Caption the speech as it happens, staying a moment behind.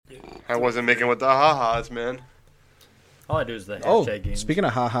I wasn't making with the ha-has, man. All I do is the hashtag games. Speaking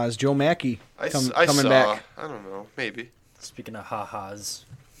of ha-has, Joe Mackey I coming saw, back. I don't know, maybe. Speaking of ha-has.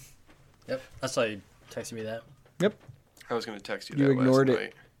 Yep, I saw you texting me that. Yep. I was going to text you You that ignored last it.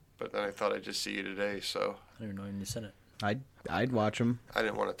 night, but then I thought I'd just see you today, so I don't even know when you sent it. I'd watch him. I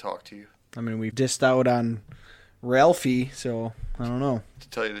didn't want to talk to you. I mean, we dissed out on Ralphie, so I don't know. To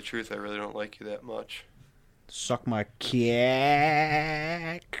tell you the truth, I really don't like you that much. Suck my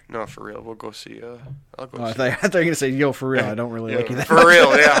cack. No, for real. We'll go see. I'll go Oh, I see. thought you were going to say, yo, for real, I don't really like you that For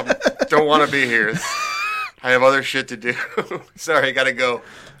real, yeah. Don't want to be here. I have other shit to do. Sorry, I gotta go.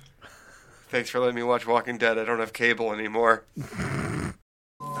 Thanks for letting me watch Walking Dead. I don't have cable anymore. Remember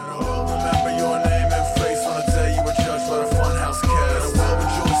your name and face on the day you were judged by the funhouse cast. And we'll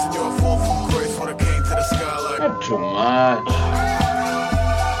rejoice in your fall from grace when it came to the skyline. Not too much.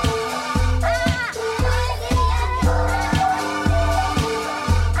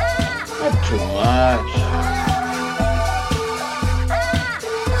 Not too much.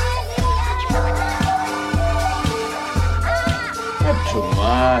 Not too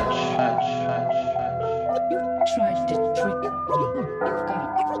much. Tried to trick me.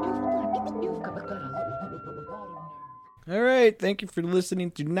 You've got a All right, thank you for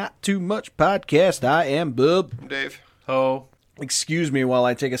listening to Not Too Much Podcast. I am Bub. I'm Dave. Oh. Excuse me while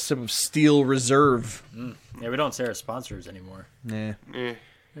I take a sip of Steel Reserve. Yeah, we don't say our sponsors anymore. Nah.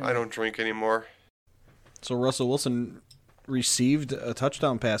 I don't drink anymore. So Russell Wilson received a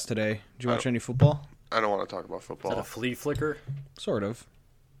touchdown pass today. Did you watch any football? I don't want to talk about Is football. that a flea flicker? Sort of.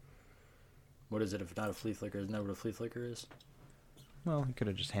 What is it if not a flea flicker? Isn't that what a flea flicker is? Well, he could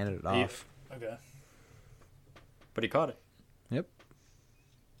have just handed it off. Okay. But he caught it. Yep.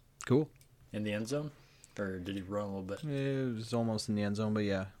 Cool. In the end zone? Or did he run a little bit? It was almost in the end zone, but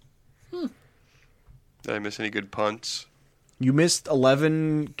yeah. Did I miss any good punts? You missed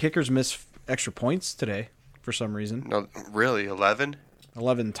 11 kickers miss extra points today for some reason. No, really? 11?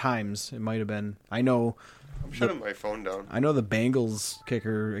 11 times it might have been. I know I'm shutting my phone down. the Bengals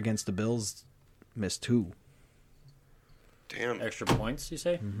kicker against the Bills missed 2. Damn. Extra points, you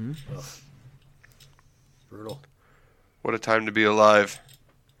say? Mm-hmm. Brutal. What a time to be alive.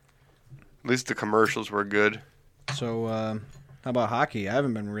 At least the commercials were good. So, how about hockey? I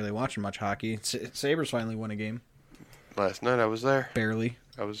haven't been really watching much hockey. Sabres finally won a game. Last night I was there. Barely.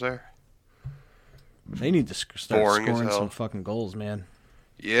 I was there. They need to start Boring as scoring hell. some fucking goals, man.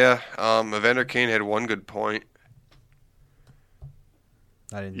 Yeah, Evander Kane had one good point.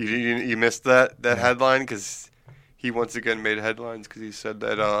 I didn't. You missed that headline because he once again made headlines because he said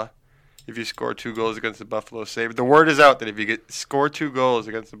that if you score 2 goals against the Buffalo Sabres, the word is out that if you score 2 goals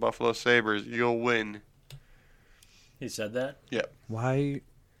against the Buffalo Sabres, you'll win. He said that? Yeah. Why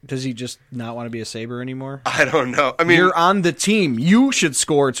does he just not want to be a Sabre anymore? I don't know. I mean, You're on the team. You should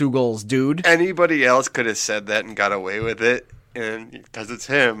score 2 goals, dude. anybody else could have said that and got away with it, and because it's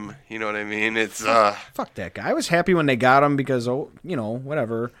him, you know what I mean? It's Fuck that guy. I was happy when they got him because,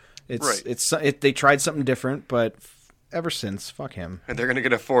 whatever. They tried something different, but ever since, fuck him. and they're gonna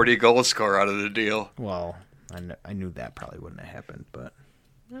get a 40 goal score out of the deal. Well, I knew that probably wouldn't have happened, but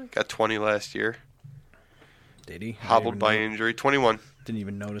Got 20 last year. did he? Hobbled by injury. 21. Didn't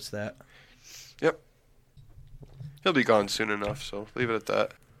even notice that. Yep. He'll be gone soon enough, so leave it at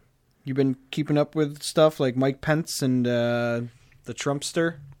that. You been keeping up with stuff like Mike Pence and the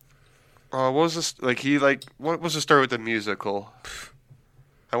Trumpster? What was this? What was the story with the musical?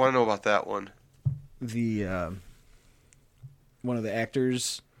 I want to know about that one. The one of the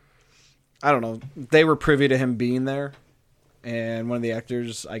actors, I don't know, they were privy to him being there, and one of the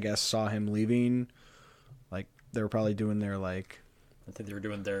actors, I guess, saw him leaving. Like, they were probably doing their, like... I think they were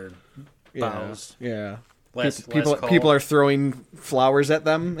doing their Yeah, bows. yeah. Last People call. are throwing flowers at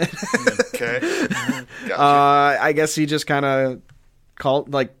them. Okay. Gotcha. I guess he just kind of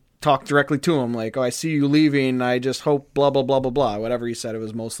talked directly to him, like, oh, I see you leaving, I just hope blah, blah, blah, blah, blah. Whatever he said, it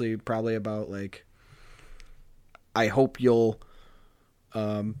was mostly probably about, like, I hope you'll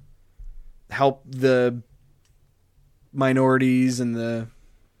help the minorities and the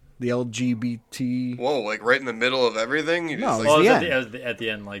LGBT. Whoa, like right in the middle of everything? You No, just, it's Oh, the it was end. at the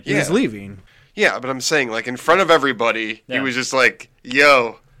end, like... He's leaving. yeah, but I'm saying, like, in front of everybody, he Yeah. was just like,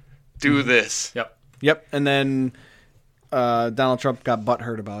 yo, do this. Yep. Yep, and then Donald Trump got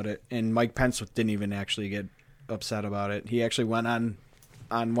butthurt about it, and Mike Pence didn't even actually get upset about it. He actually went on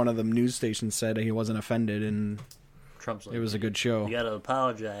one of the news stations, said he wasn't offended, and Trump's like, it was a good show. you gotta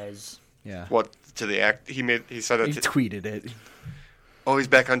apologize. Yeah. What, to the act? He said that He to, tweeted it. oh, he's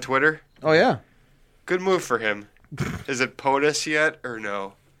back on Twitter? Oh, yeah. Good move for him. Is it POTUS yet, or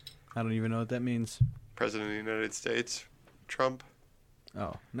no? I don't even know what that means. President of the United States, Trump?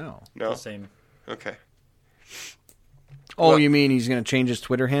 Oh, no. No. The same. Okay. Oh, Well- you mean he's going to change his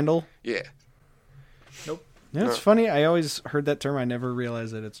Twitter handle? Yeah. Nope. Yeah, it's No. funny. I always heard that term. I never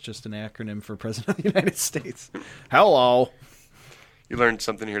realized that it's just an acronym for President of the United States. Hello. You learned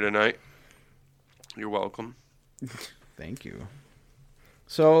something here tonight. You're welcome. Thank you.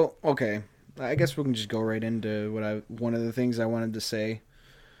 So, okay. I guess we can just go right into one of the things I wanted to say.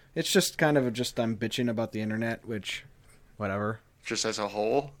 It's just kind of I'm bitching about the internet, which, whatever. Just as a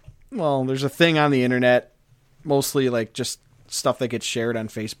whole. Well, there's a thing on the internet, mostly like just stuff that gets shared on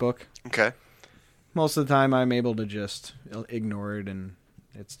Facebook. Okay. Most of the time I'm able to just ignore it, and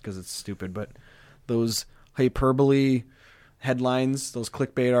it's because it's stupid. But those hyperbole headlines, those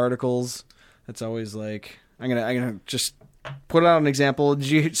clickbait articles, it's always like, I'm gonna just put out an example. Did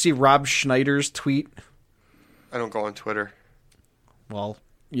you see Rob Schneider's tweet? I don't go on Twitter. Well,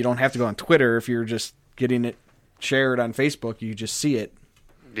 you don't have to go on Twitter if you're just getting it shared on Facebook. You just see it.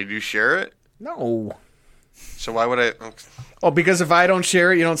 Did you share it? No. So why would I? Oh, because if I don't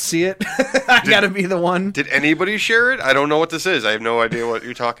share it, you don't see it? I gotta be the one. Did anybody share it? I don't know what this is. I have no idea what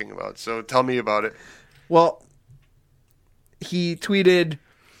you're talking about. So tell me about it. Well, he tweeted,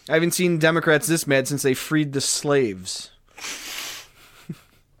 I haven't seen Democrats this mad since they freed the slaves.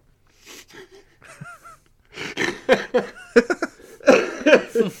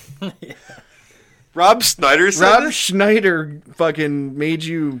 Rob Snyder said Rob this? Schneider fucking made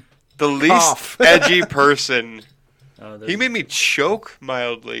you... The least Cough. edgy person. There's, He made me choke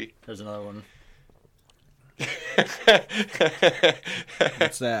mildly. there's another one.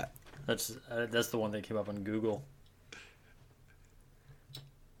 What's that? That's the one that came up on Google.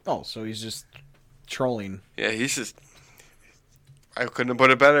 Oh, so he's just trolling. Yeah, he's just... I couldn't have put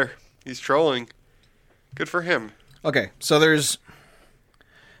it better. He's trolling. Good for him. Okay, so there's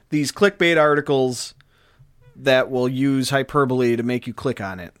these clickbait articles that will use hyperbole to make you click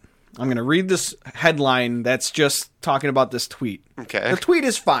on it. I'm going to read this headline that's just talking about this tweet. Okay. The tweet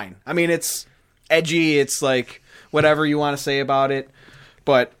is fine. I mean, it's edgy. It's like whatever you want to say about it.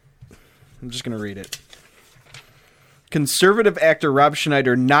 But I'm just going to read it. Conservative actor Rob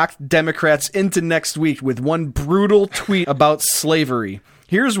Schneider knocked Democrats into next week with one brutal tweet about slavery.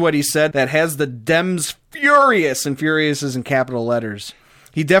 Here's what he said that has the Dems furious, and furious is in capital letters.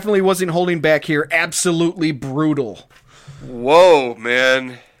 He definitely wasn't holding back here. Absolutely brutal. Whoa,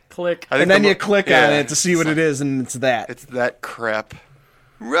 man. Click. I think And then the you click yeah, on it to see what it is, and it's that. It's that crap.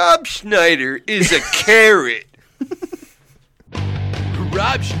 Rob Schneider is a carrot.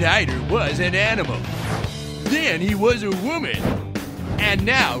 Rob Schneider was an animal. Then he was a woman. And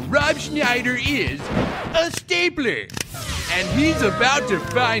now Rob Schneider is a stapler. And he's about to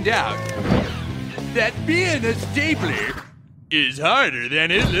find out that being a stapler is harder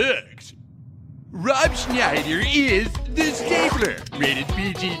than it looks. Rob Schneider is the stapler, rated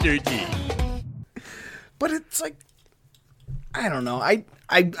PG-13. But it's like, I don't know. I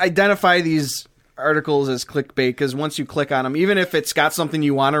identify these articles as clickbait because once you click on them, even if it's got something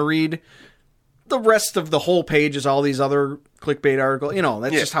you want to read, the rest of the whole page is all these other clickbait articles. You know,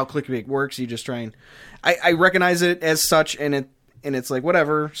 that's just how clickbait works. You just try and I recognize it as such, and it's like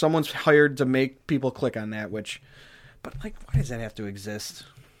whatever. Someone's hired to make people click on that. But like, why does that have to exist?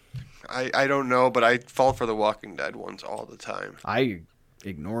 I don't know, but I fall for the Walking Dead ones all the time. I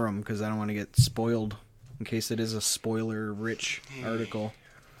ignore them because I don't want to get spoiled in case it is a spoiler-rich article.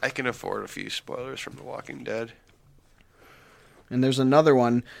 I can afford a few spoilers from The Walking Dead. And there's another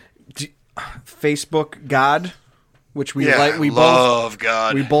one, Facebook God, which we Yeah, like. We love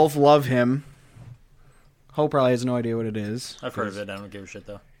God. We both love him. Hope probably has no idea what it is. I've heard of it. I don't give a shit,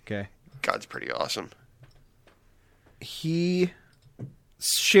 though. Okay. God's pretty awesome. He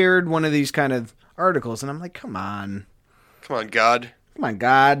shared one of these kind of articles, and I'm like, come on. Come on, God. Come on,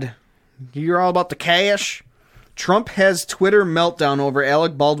 God. You're all about the cash. Trump has Twitter meltdown over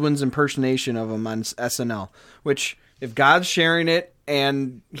Alec Baldwin's impersonation of him on SNL. Which, if God's sharing it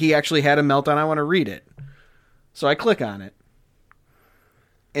and he actually had a meltdown, I want to read it. So I click on it.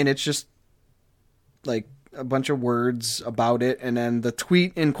 And it's just like a bunch of words about it. And then the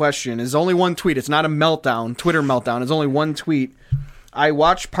tweet in question is only one tweet. It's not a meltdown, Twitter meltdown. It's only one tweet. I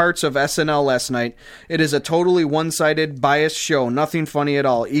watched parts of SNL last night. It is a totally one-sided, biased show. Nothing funny at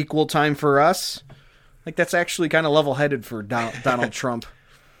all. Equal time for us. Like, that's actually kind of level-headed for Donald Trump.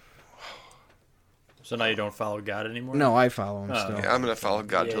 So now you don't follow God anymore? No, I follow him still. Yeah, I'm going to follow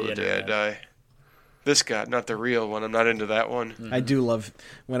God till the day I die. This God, not the real one. I'm not into that one. I do love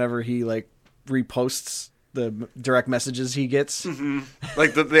whenever he, like, reposts the direct messages he gets.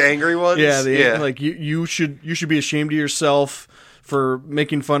 Like the angry ones? Yeah, like, you should be ashamed of yourself for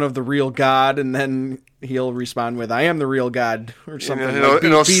making fun of the real God, and then he'll respond with, "I am the real God," or something. he'll- Like,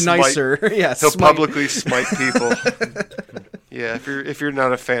 he'll be smite- nicer. Yeah, He'll smite. publicly smite people. Yeah, if you're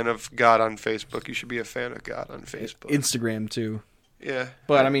not a fan of God on Facebook, you should be a fan of God on Facebook. Instagram too. Yeah,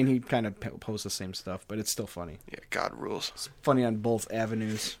 But I mean, he kind of posts the same stuff, but it's still funny. yeah, God rules. It's funny on both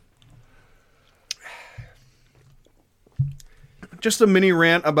avenues. Just a mini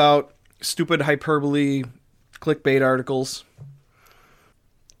rant about stupid hyperbole clickbait articles.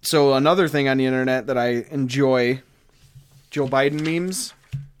 So another thing on the internet that I enjoy, Joe Biden memes.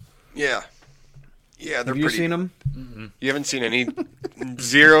 Yeah, yeah, they're Have you pretty. seen them? You haven't seen any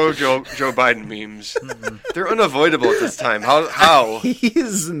zero Joe Biden memes. They're unavoidable at this time. How? He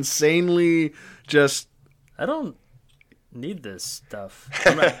is insanely just. I don't need this stuff.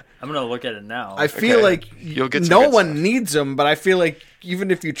 I'm gonna look at it now. I feel Okay. like You'll get some no good one stuff. needs them, but I feel like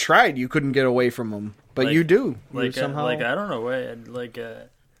even if you tried, you couldn't get away from them. But Like- you do. You like somehow. I don't know why.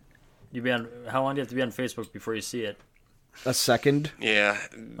 You be on. How long do you have to be on Facebook before you see it? A second, Yeah,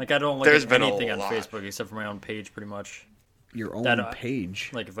 Like I don't look There's at been a anything on lot. Facebook except for my own page, pretty much. your own That- page.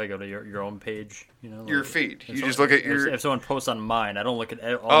 Like if I go to your own page, your like, feed. if You someone- just look at if- your. If someone posts on mine, I don't look at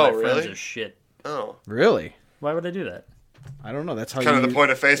all Oh, my friends' really? shit. Oh, Really? Why would I do that? I don't know. That's how kind you of the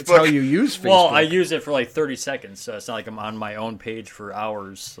point of That's Facebook. how you use Facebook. Well, I use it for like 30 seconds, so it's not like I'm on my own page for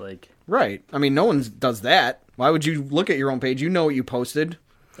hours. Like Right. I mean, no one does that. Why would you look at your own page? You know what you posted.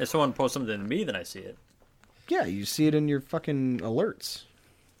 if someone posts something to me, then I see it. Yeah, you see it in your fucking alerts.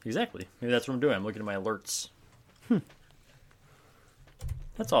 Exactly. Maybe that's what I'm doing. I'm looking at my alerts.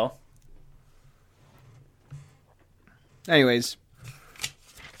 That's all. Anyways,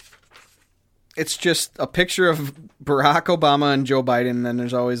 it's just a picture of Barack Obama and Joe Biden, and then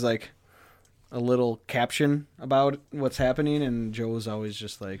there's always like a little caption about what's happening, and Joe's always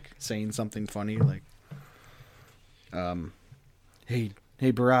just like saying something funny, like, "Hey,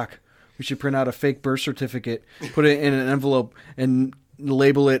 Barack, we should print out a fake birth certificate, put it in an envelope, and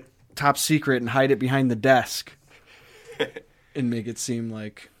label it top secret, and hide it behind the desk, and make it seem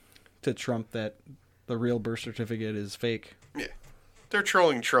like to Trump that the real birth certificate is fake." Yeah, they're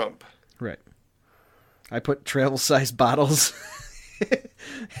trolling Trump. Right. I put travel size bottles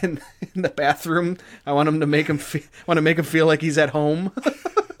in the bathroom. I want him to make him feel like he's at home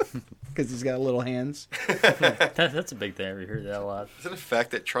because he's got little hands. That's a big thing. I hear that a lot. Is it a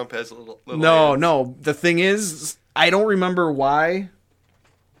fact that Trump has little No, hands? no. The thing is, I don't remember why.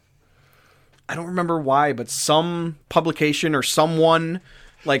 But some publication or someone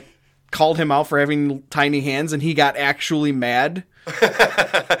like called him out for having tiny hands, and he got actually mad.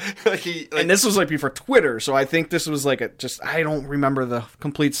 And this was like before Twitter, so I think this was like I don't remember the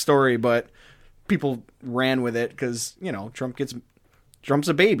complete story, but people ran with it because Trump's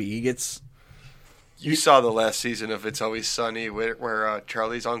a baby. He gets You saw the last season of It's Always Sunny where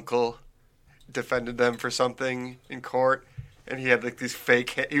Charlie's uncle defended them for something in court, and he had like these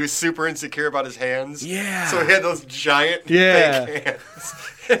fake. He was super insecure about his hands. Yeah. So he had those giant Yeah. fake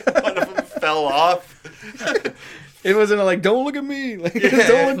hands. One of them fell off. it wasn't like don't look at me, like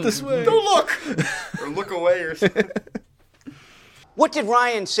don't look this way. Don't look, or look away, or something. What did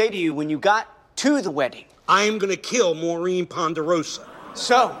Ryan say to you when you got to the wedding? I am going to kill Maureen Ponderosa.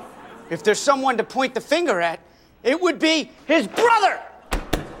 So, if there's someone to point the finger at, it would be his brother!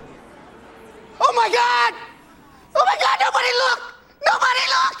 Oh my God! Oh my God, nobody look! Nobody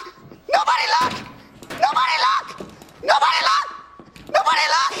look! Nobody look! Nobody look! Nobody look! Nobody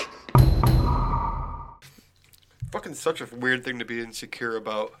look! Fucking such a weird thing to be insecure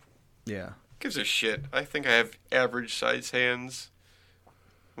about. Yeah. Gives a shit. I think I have average size hands.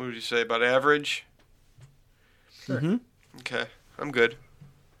 What would you say about average? Mm-hmm. Okay, I'm good.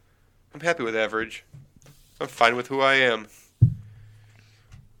 I'm happy with average. I'm fine with who I am.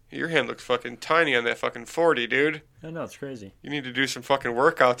 Your hand looks fucking tiny on that fucking 40, dude. I know, it's crazy. You need to do some fucking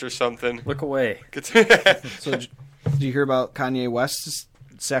workouts or something. Look away. So, did you hear about Kanye West's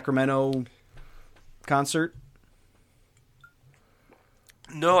Sacramento concert?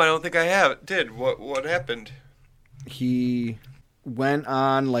 No, I don't think I have. Did what happened? He went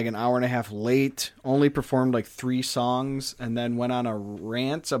on like an hour and a half late, only performed like 3 songs, and then went on a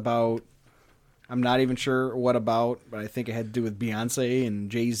rant about, I'm not even sure what about, but I think it had to do with Beyonce and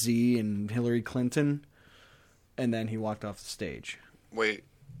Jay-Z and Hillary Clinton. And then he walked off the stage. Wait,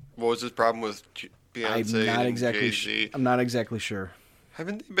 what was his problem with Beyonce and Jay-Z? I'm not exactly sure.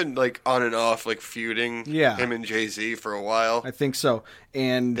 Haven't they been like on and off like feuding? Yeah. Him and Jay-Z for a while. I think so.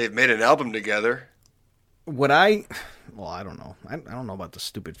 And They've made an album together. I don't know. I don't know about the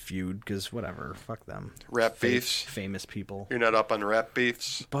stupid feud because whatever, fuck them. Rap beefs. Famous people. You're not up on rap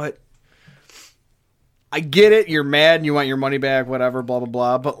beefs. But I get it. You're mad and you want your money back, whatever, blah, blah,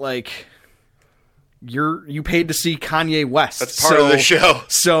 blah. But, like, you paid to see Kanye West. That's part of the show.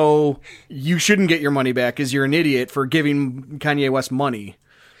 So you shouldn't get your money back because you're an idiot for giving Kanye West money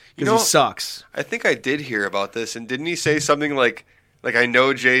because he sucks. I think I did hear about this, and didn't he say something like I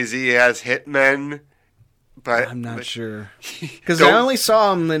know Jay-Z has hitmen, but I'm not sure because I only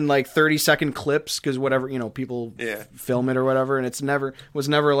saw him in like 30-second clips because whatever people film it or whatever, and was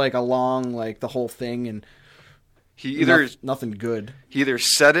never like a long like the whole thing, and he either nothing good. He either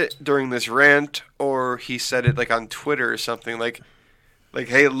said it during this rant or he said it like on Twitter or something like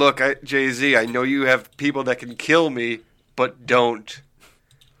hey, look, Jay-Z, I know you have people that can kill me, but don't.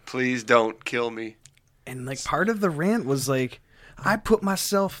 Please don't kill me. And like part of the rant was like, I put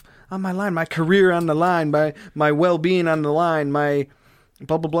myself on my line, my career on the line, my well-being on the line, my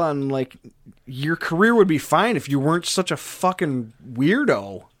blah, blah, blah. And like, your career would be fine if you weren't such a fucking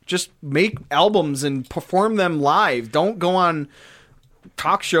weirdo. Just make albums and perform them live. Don't go on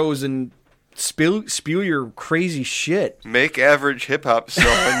talk shows and spew your crazy shit. Make average hip-hop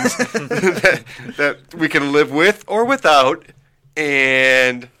songs that we can live with or without.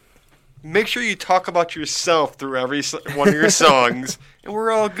 And make sure you talk about yourself through every one of your songs. And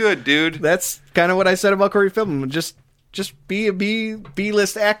we're all good, dude. That's kind of what I said about Corey Feldman. Just be a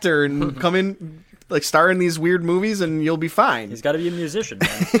B-list actor and come in, like, star in these weird movies, and you'll be fine. He's got to be a musician,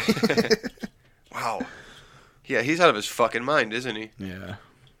 man. Wow. Yeah, he's out of his fucking mind, isn't he? Yeah.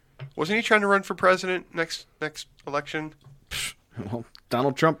 Wasn't he trying to run for president next election? Well,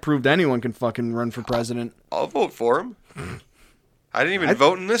 Donald Trump proved anyone can fucking run for president. I'll vote for him. I didn't even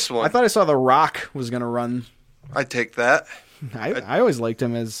vote in this one. I thought I saw The Rock was going to run. I'd take that. I always liked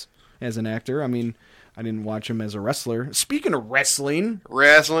him as an actor. I mean, I didn't watch him as a wrestler. Speaking of wrestling.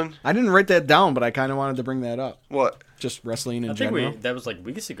 I didn't write that down, but I kind of wanted to bring that up. What? Just wrestling in I think general. that was like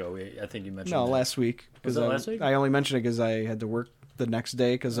weeks ago. I think you mentioned No, that. last week. Was that last week? I only mentioned it because I had to work the next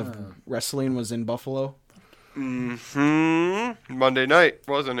day because of wrestling was in Buffalo. Mm-hmm. Monday night,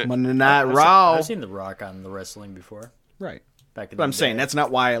 wasn't it? Monday Night Raw. I've seen The Rock on the wrestling before. Right. Back in But I'm saying that's not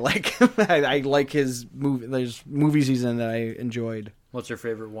why I like him. I like his movie. There's movies he's in that I enjoyed. What's your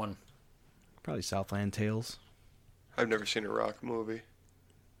favorite one? Probably Southland Tales. I've never seen a Rock movie.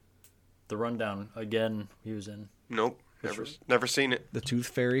 The Rundown again. He was in. Nope. Never seen it. The Tooth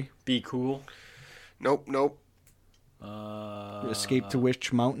Fairy. Be Cool. Nope. Escape to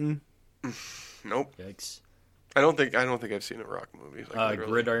Witch Mountain. Nope. Yikes. I don't think I've seen a Rock movie. Like,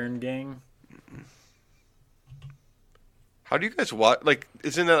 Gridiron Gang. How do you guys watch? Like,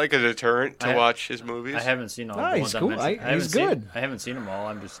 isn't that like a deterrent to watch his movies? I haven't seen all. Oh, the he's ones cool. I mentioned. He's good. I haven't seen them all.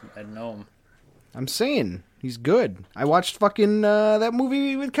 I know them. I'm saying he's good. I watched fucking that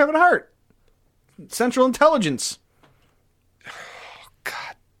movie with Kevin Hart, Central Intelligence. Oh,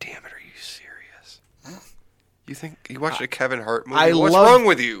 God damn it! Are you serious? You think you watched a Kevin Hart movie? What's wrong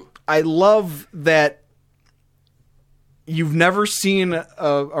with you? I love that you've never seen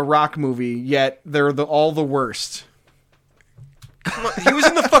a Rock movie yet. They're all the worst. Come on, he was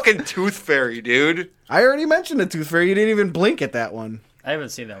in the fucking Tooth Fairy, dude. I already mentioned the Tooth Fairy. You didn't even blink at that one. I haven't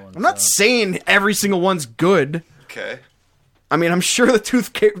seen that one. I'm not saying every single one's good. Okay. I mean, I'm sure the Tooth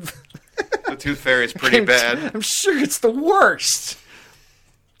Fairy is pretty bad. I'm sure it's the worst.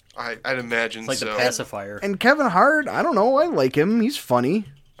 I'd imagine It's like so. the pacifier. And Kevin Hart, I don't know. I like him. He's funny.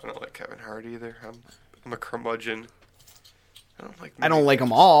 I don't like Kevin Hart either. I'm a curmudgeon. I don't like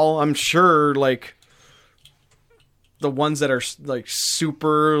them all. I'm sure, like, the ones that are, like,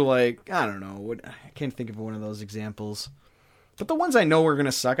 super, like, I don't know. I can't think of one of those examples. But the ones I know are going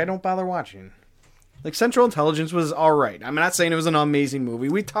to suck, I don't bother watching. Like, Central Intelligence was all right. I'm not saying it was an amazing movie.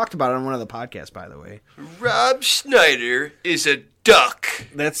 We talked about it on one of the podcasts, by the way. Rob Schneider is a duck.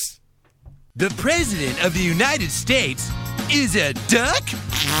 That's... The President of the United States is a duck?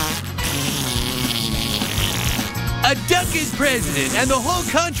 A duck is president, and the whole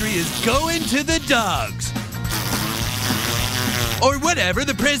country is going to the dogs. Or whatever,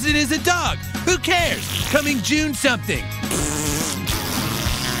 the president is a dog. Who cares? Coming June something.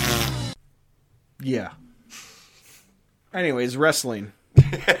 Yeah. Anyways, wrestling.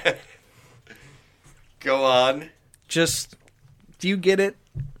 Go on. Just, do you get it?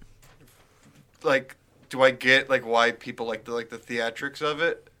 Like, do I get like why people like the theatrics of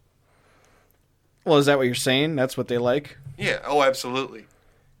it? Well, is that what you're saying? That's what they like? Yeah. Oh, absolutely.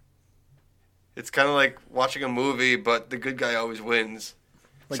 It's kind of like watching a movie, but the good guy always wins.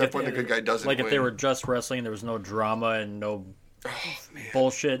 Except when the good guy doesn't win. Like if they were just wrestling, there was no drama and no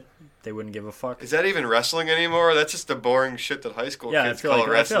bullshit, they wouldn't give a fuck. Is that even wrestling anymore? That's just the boring shit that high school kids call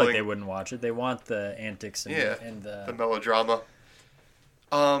wrestling. I feel like they wouldn't watch it. They want the antics and, and the melodrama.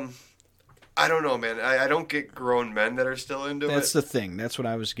 I don't know, man. I don't get grown men that are still into That's it. the thing. That's what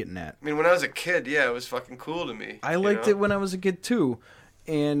I was getting at. I mean, when I was a kid, yeah, it was fucking cool to me. I liked it when I was a kid too,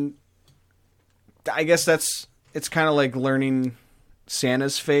 and I guess it's kind of like learning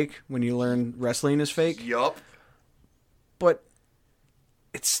Santa's fake when you learn wrestling is fake. Yup. But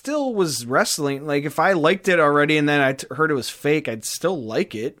it still was wrestling. Like if I liked it already and then I heard it was fake, I'd still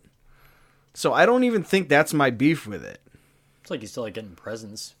like it. So I don't even think that's my beef with it. It's like you still like getting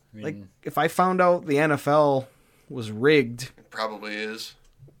presents. I mean, Like if I found out the NFL was rigged, It probably is.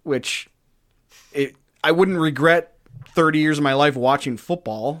 which I wouldn't regret 30 years of my life watching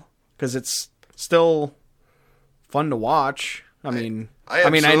football because it's still fun to watch. I mean, I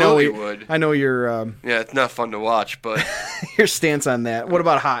absolutely would. I know your Yeah, it's not fun to watch, but your stance on that. What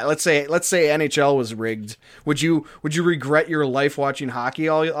about hockey? Let's say NHL was rigged. Would you regret your life watching hockey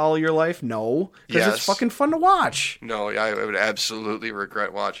all your life? No, because Yes. it's fucking fun to watch. no, I would absolutely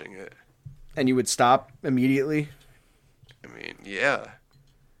regret watching it. And you would stop immediately. I mean, yeah.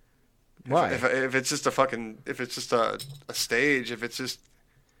 Why? If it's just a stage, if it's just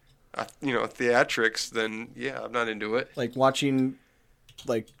theatrics, then yeah, I'm not into it. Like watching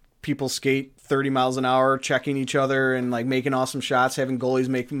like people skate 30 miles an hour, checking each other and like making awesome shots, having goalies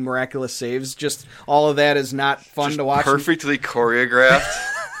making miraculous saves. Just all of that is not fun Just to watch. perfectly choreographed.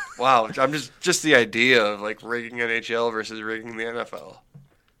 Wow, I'm just the idea of like rigging NHL versus rigging the NFL.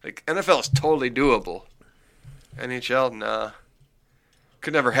 Like NFL is totally doable. NHL, nah.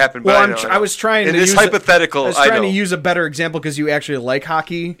 Could never happen. Well, but I was trying it to is use hypothetical. I was trying to use a better example because you actually like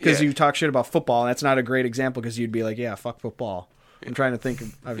hockey because Yeah. you talk shit about football, and that's not a great example because you'd be like, "Yeah, fuck football." I'm trying to think.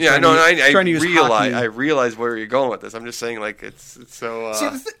 I realize where you're going with this. I'm just saying, like it's so. See,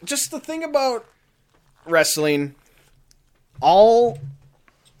 just the thing about wrestling, all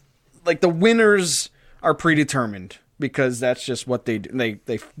like the winners are predetermined because that's just what they do.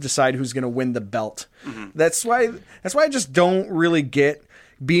 They decide who's going to win the belt. Mm-hmm. That's why I just don't really get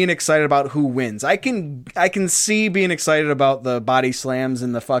being excited about who wins. I can see being excited about the body slams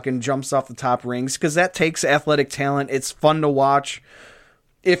and the fucking jumps off the top rings because that takes athletic talent. It's fun to watch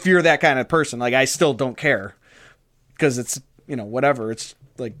if you're that kind of person. Like I still don't care because it's whatever. It's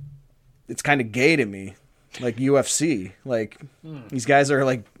like it's kind of gay to me, like UFC. Like these guys are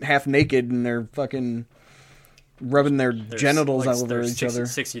like half naked and they're fucking rubbing their genitals all over each other.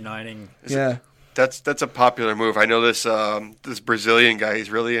 69ing. Yeah. That's a popular move. I know this this Brazilian guy. He's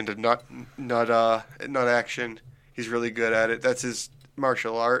really into nut action. He's really good at it. That's his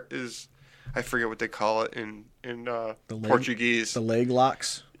martial art. I forget what they call it in Portuguese. The leg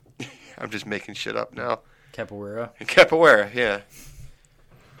locks. I'm just making shit up now. Capoeira. Capoeira, yeah.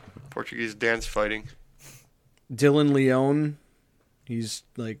 Portuguese dance fighting. Dylan Leone. He's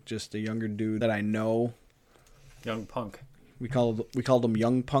like just a younger dude that I know. Young Punk. We called him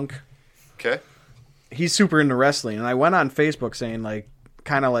Young Punk. Okay. He's super into wrestling, and I went on Facebook saying like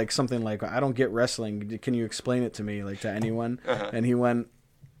kind of like something like, I don't get wrestling, can you explain it to me, like to anyone? And he went,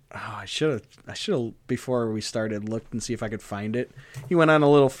 I should have before we started looked and see if I could find it. He went on a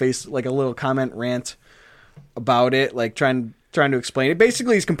little comment rant about it, like trying to explain it.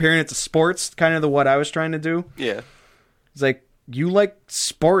 Basically he's comparing it to sports, kind of what I was trying to do. Yeah. It's like, you like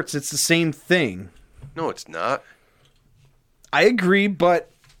sports, it's the same thing. No, it's not. I agree, but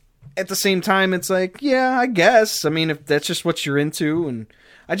at the same time, it's like, yeah, I guess. I mean, if that's just what you're into, and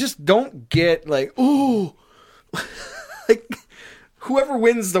I just don't get like, ooh, like whoever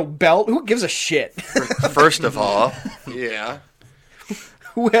wins the belt, who gives a shit? First of all, yeah.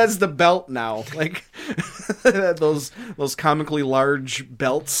 Who has the belt now? Like those comically large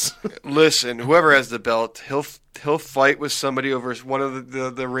belts. Listen, whoever has the belt, he'll fight with somebody over one of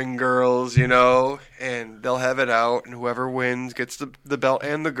the ring girls, and they'll have it out, and whoever wins gets the belt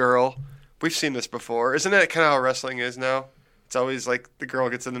and the girl. We've seen this before. Isn't that kind of how wrestling is now? It's always like the girl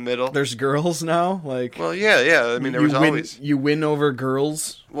gets in the middle. There's girls now? Like, well, yeah. I mean, there was always. You win over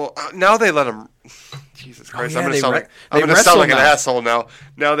girls? Well, now they let them. Jesus Christ, yeah, I'm going to sound like an asshole now.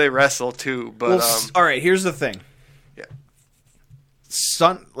 Now they wrestle too, but all right, here's the thing. Yeah.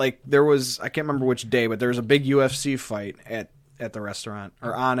 There was, I can't remember which day, but there was a big UFC fight at the restaurant,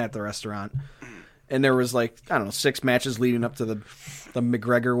 or at the restaurant. And there was 6 matches leading up to the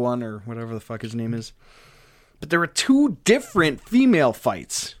McGregor one, or whatever the fuck his name is. But there were 2 different female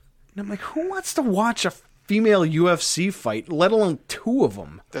fights. And I'm like, who wants to watch a female UFC fight, let alone 2 of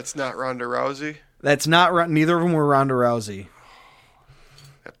them? That's not Ronda Rousey? That's not, neither of them were Ronda Rousey.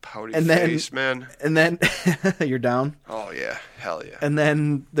 That pouty face, man. And then, you're down? Oh, yeah. Hell yeah. And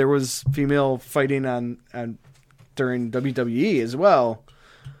then there was female fighting on during WWE as well.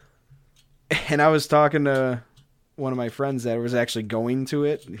 And I was talking to one of my friends that was actually going to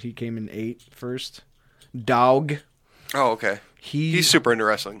it. He came in 8th first. Dog. Oh, okay. He's super into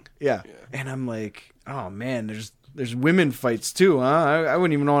wrestling. Yeah. And I'm like, oh man, there's women fights too, huh? I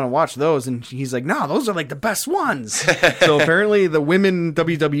wouldn't even want to watch those. And he's like, no, those are like the best ones. So apparently the women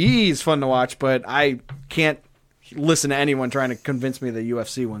WWE is fun to watch, but I can't listen to anyone trying to convince me the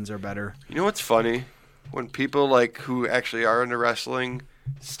UFC ones are better. You know what's funny? When people like who actually are into wrestling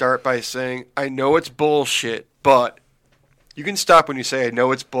start by saying, I know it's bullshit, but you can stop when you say, I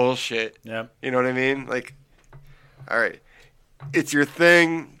know it's bullshit. Yeah. You know what I mean? Like, all right, it's your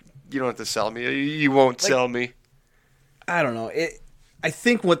thing. You don't have to sell me. You won't sell me. I don't know. I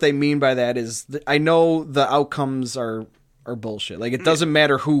think what they mean by that is I know the outcomes are bullshit. Like it doesn't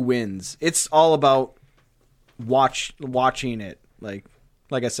matter who wins. It's all about watching it. Like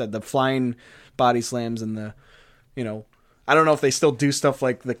I said, the flying body slams and the, I don't know if they still do stuff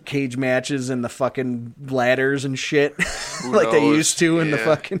like the cage matches and the fucking ladders and shit like they used to in the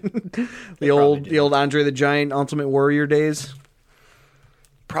fucking the old Andre the Giant Ultimate Warrior days.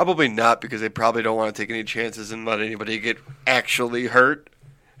 Probably not, because they probably don't want to take any chances and let anybody get actually hurt.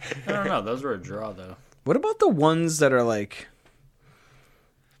 I don't know. Those were a draw, though. What about the ones that are like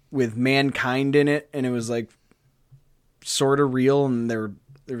with Mankind in it, and it was like sort of real, and there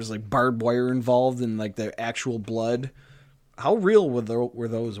was like barbed wire involved and like the actual blood? How real were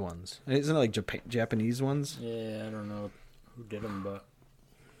those ones? Isn't it like Japanese ones? Yeah, I don't know who did them, but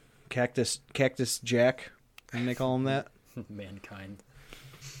Cactus Jack, didn't they call him that? Mankind.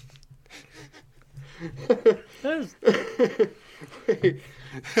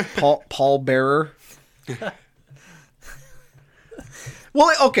 Paul Bearer.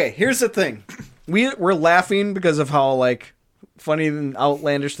 Well, okay, here's the thing. We're laughing because of how like funny and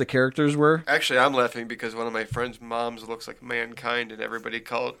outlandish the characters were. Actually, I'm laughing because one of my friend's moms looks like Mankind, and everybody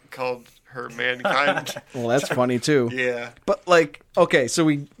called her Mankind. Well, that's funny too. Yeah. But like, okay, so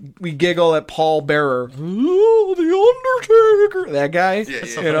we giggle at Paul Bearer, oh, the Undertaker, that guy,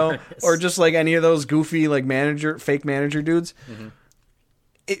 Yeah. or just like any of those goofy like fake manager dudes. Mm-hmm.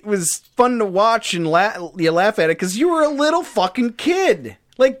 It was fun to watch and you laugh at it because you were a little fucking kid.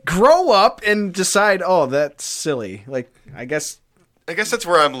 Like, grow up and decide, oh, that's silly. Like, I guess that's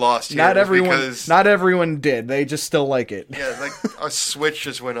where I'm lost here. Not everyone did. They just still like it. Yeah, like a switch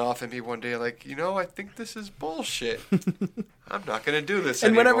just went off in me one day. Like, I think this is bullshit. I'm not gonna do this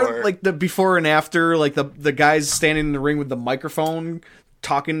and anymore. Whenever, like the before and after, like the guys standing in the ring with the microphone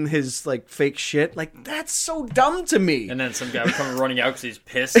talking his like fake shit, like that's so dumb to me. And then some guy would come running out because he's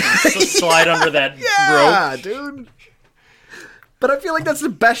pissed and slide under that rope. Yeah, dude. But I feel like that's the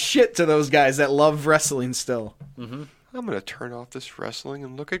best shit to those guys that love wrestling still. Mm-hmm. I'm going to turn off this wrestling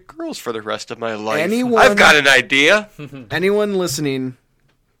and look at girls for the rest of my life. I've got an idea. Anyone listening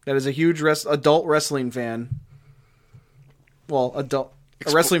that is a huge adult wrestling fan, well,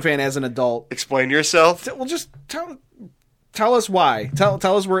 a wrestling fan as an adult. Explain yourself. Well, just tell us why.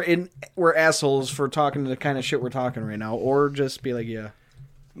 Tell us we're assholes for talking the kind of shit we're talking right now, or just be like, yeah.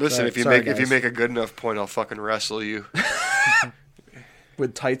 Listen, if you make a good enough point, I'll fucking wrestle you.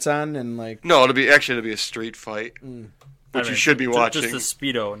 With tights on and like... No, it'll be a street fight. Which you should be watching. Just the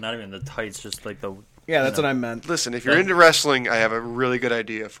Speedo, not even the tights, just like the... Yeah, that's what I meant. Listen, if you're into wrestling, I have a really good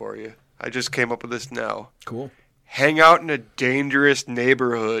idea for you. I just came up with this now. Cool. Hang out in a dangerous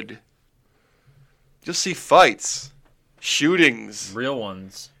neighborhood. You'll see fights. Shootings. Real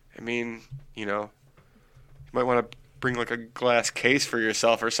ones. I mean, you might want to bring like a glass case for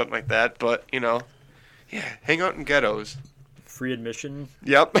yourself or something like that, but, yeah, hang out in ghettos. Free admission.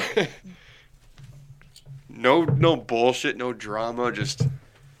 Yep. No bullshit, no drama, just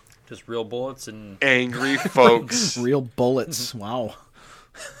real bullets and angry folks. Real bullets. Wow.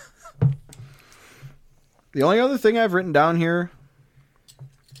 The only other thing I've written down here,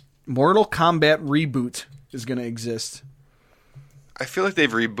 Mortal Kombat reboot is going to exist. I feel like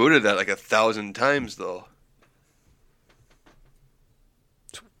they've rebooted that like 1,000 times though.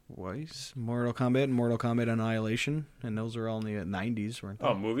 Twice? Mortal Kombat and Mortal Kombat Annihilation, and those are all in the 90s, weren't they?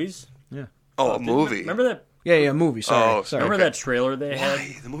 Oh, movies? Yeah. Oh, a movie. Remember that? Yeah, movie. Sorry. Remember that trailer they had?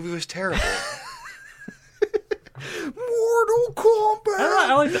 Why? The movie was terrible. Mortal Kombat.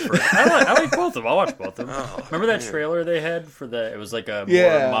 I like the first. I like both of them. I'll watch both of them. Oh, remember that trailer they had for the? It was like a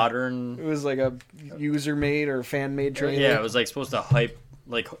more modern. It was like a user made or fan made trailer. Yeah, it was like supposed to hype,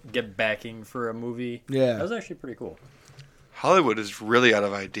 like get backing for a movie. Yeah, that was actually pretty cool. Hollywood is really out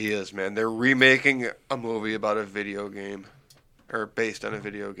of ideas, man. They're remaking a movie about a video game, or based on a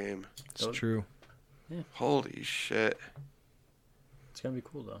video game. It's true. Yeah. Holy shit! It's gonna be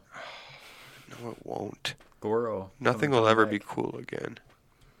cool though. No, it won't. Goro. Nothing will ever be cool again.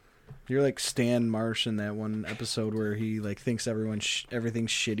 You're like Stan Marsh in that one episode where he like thinks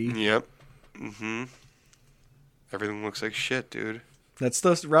everything's shitty. Yep. Mm-hmm. Everything looks like shit, dude. That's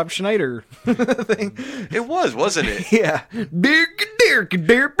the Rob Schneider thing. It was, wasn't it? Yeah.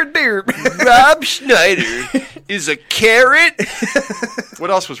 Rob Schneider is a carrot.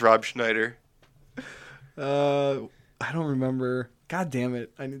 What else was Rob Schneider? I don't remember. God damn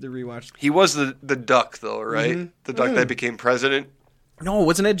it! I need to rewatch. He was the duck, though, right? Mm-hmm. The duck that became president. No,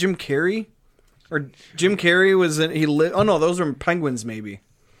 wasn't it Jim Carrey? Or Jim Carrey was in, oh no, those were Penguins maybe.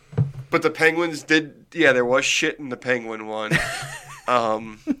 But the Penguins did. Yeah, there was shit in the Penguin one.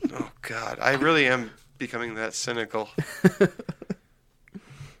 Oh God, I really am becoming that cynical.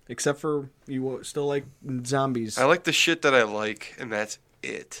 Except for you still like zombies. I like the shit that I like, and that's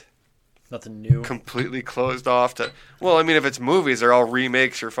it. Nothing new. Completely closed off to. Well, I mean, if it's movies, they're all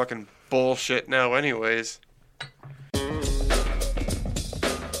remakes or fucking bullshit now, anyways.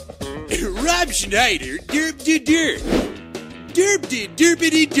 Rob Schneider, derp de derp. Derp de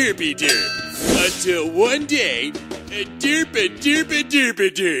derpity derpy derp. Until one day, a derp a derp a derp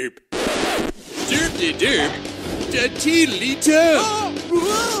a derp. Derp de derp, da teedly tum.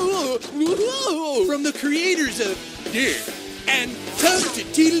 From the creators of Derp and Tum to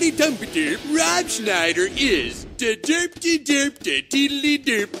Teedly Dumpy Derp, Rob Schneider is da derp de derp da teedly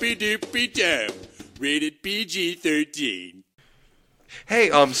derpy derpy dum. Rated PG-13.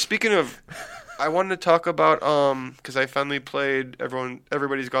 Hey, speaking of, I wanted to talk about because I finally played.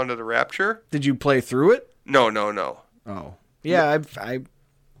 Everybody's Gone to the Rapture. Did you play through it? No. Oh, yeah.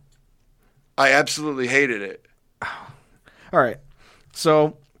 I absolutely hated it. All right.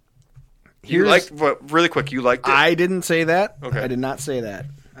 So You liked what? Really quick, you liked it. I didn't say that. Okay. I did not say that.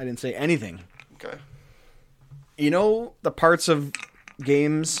 I didn't say anything. Okay. You know the parts of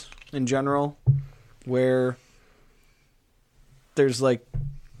games in general where there's like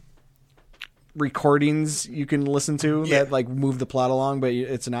recordings you can listen to that like move the plot along, but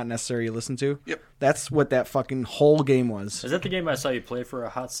it's not necessary to listen to. Yep. That's what that fucking whole game was. Is that the game I saw you play for a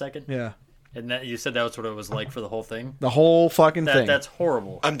hot second? Yeah. And that you said that was what it was like for the whole thing? The whole fucking thing. That's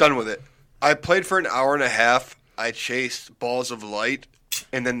horrible. I'm done with it. I played for an hour and a half. I chased balls of light,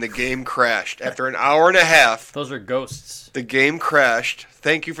 and then the game crashed. After an hour and a half, Those are ghosts. the game crashed.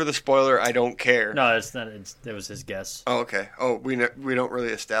 Thank you for the spoiler. I don't care. No, it's not. It was his guess. Oh, okay. Oh, we don't really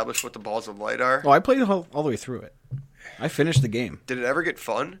establish what the balls of light are. Oh, I played all the way through it. I finished the game. Did it ever get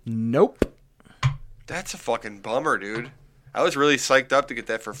fun? Nope. That's a fucking bummer, dude. I was really psyched up to get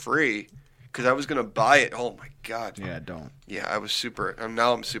that for free because I was gonna buy it. Oh my god. Yeah, don't. Yeah, I was super.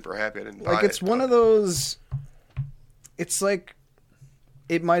 Now I'm super happy I didn't buy it. Like it's one of those. It's like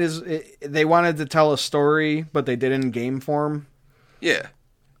it might as they wanted to tell a story, but they did it in game form. Yeah.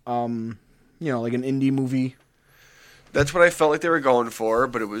 You know, like an indie movie. That's what I felt like they were going for,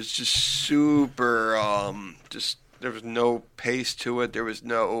 but it was just super. Just there was no pace to it. There was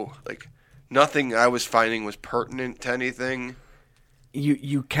no nothing I was finding was pertinent to anything.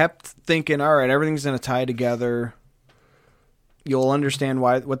 You kept thinking, all right, everything's going to tie together. You'll understand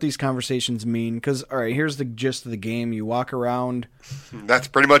what these conversations mean. Because, all right, here's the gist of the game. You walk around. That's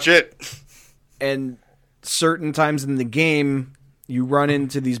pretty much it. And certain times in the game, you run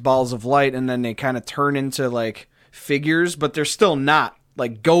into these balls of light, and then they kind of turn into, like, figures. But they're still not,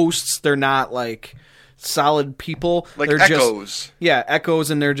 like, ghosts. They're not, like, solid people. Like they're echoes.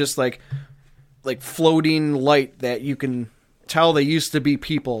 Echoes, and they're just, like floating light that you can tell they used to be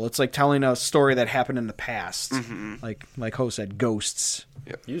people. It's like telling a story that happened in the past. Mm-hmm. Like Ho said, ghosts.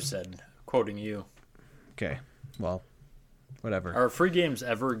 You said, quoting you. Okay, well, whatever. Are free games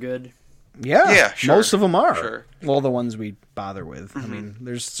ever good? Yeah, sure. most of them are. Sure. Well, the ones we bother with. Mm-hmm. I mean,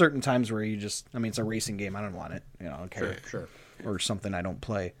 there's certain times where it's a racing game. I don't want it. I don't care. Sure. Or something I don't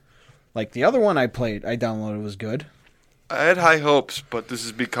play. Like the other one I downloaded was good. I had high hopes, but this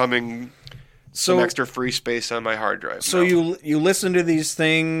is becoming some extra free space on my hard drive. So you listen to these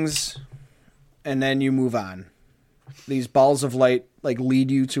things, and then you move on. These balls of light lead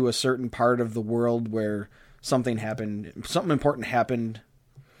you to a certain part of the world where something important happened,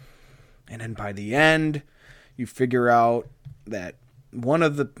 and then by the end, you figure out that one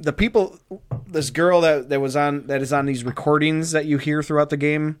of the people, this girl that is on these recordings that you hear throughout the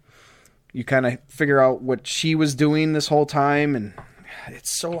game, you kind of figure out what she was doing this whole time, and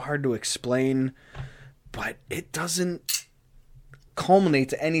it's so hard to explain, but it doesn't culminate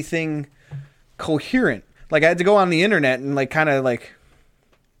to anything coherent. Like I had to go on the internet and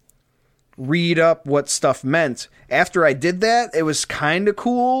read up what stuff meant. After I did that, it was kind of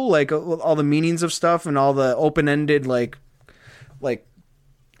cool, like all the meanings of stuff and all the open-ended like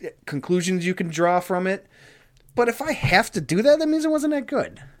conclusions you can draw from it. But if I have to do that, that means it wasn't that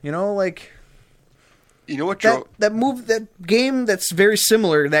good. You know, like You know what drove... that game that's very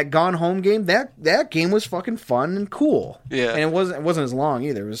similar, that Gone Home game, that game was fucking fun and cool. Yeah. And it wasn't as long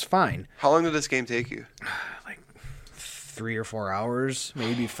either. It was fine. How long did this game take you? 3 or 4 hours,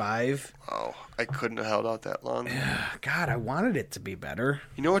 maybe 5. Oh, I couldn't have held out that long. God, I wanted it to be better.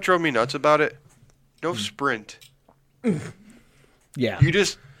 You know what drove me nuts about it? No sprint. Yeah. You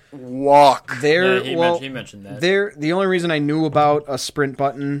just walk. He mentioned that. The only reason I knew about a sprint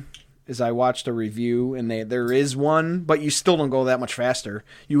button is I watched a review, and there is one, but you still don't go that much faster.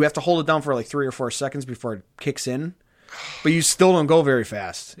 You have to hold it down for like 3 or 4 seconds before it kicks in, but you still don't go very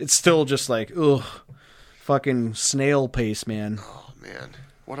fast. It's still just like, ugh, fucking snail pace, man. Oh, man.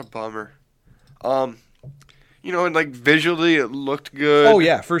 What a bummer. You know, and like visually it looked good. Oh,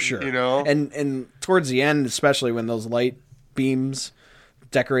 yeah, for sure. You know? And towards the end, especially when those light beams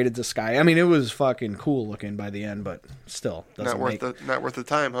decorated the sky. I mean, it was fucking cool looking by the end, but still not worth the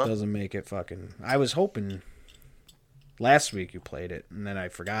time, huh? Doesn't make it fucking. I was hoping last week you played it, and then I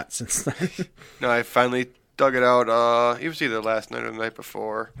forgot since then. No, I finally dug it out. It was either last night or the night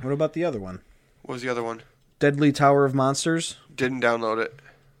before. What about the other one? What was the other one? Deadly Tower of Monsters. Didn't download it.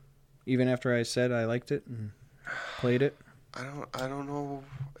 Even after I said I liked it and played it. I don't know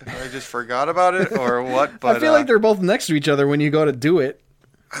if I just forgot about it or what, but I feel like they're both next to each other when you go to do it.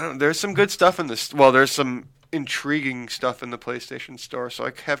 There's some good stuff in this. Well, there's some intriguing stuff in the PlayStation Store, so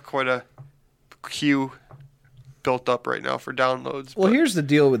I have quite a queue built up right now for downloads. Well, here's the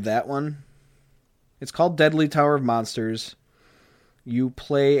deal with that one. It's called Deadly Tower of Monsters. You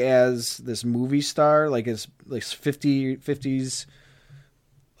play as this movie star, like it's like 50s,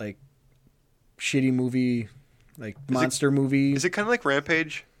 like shitty movie, like monster movie. Is it kind of like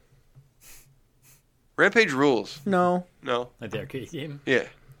Rampage? Rampage rules. No. Like the arcade game? Yeah.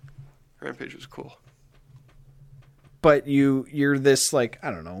 Rampage was cool. But you're this, like, I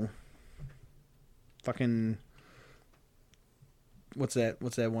don't know. Fucking what's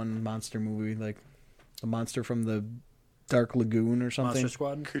that one monster movie? Like the monster from the Dark Lagoon or something? Monster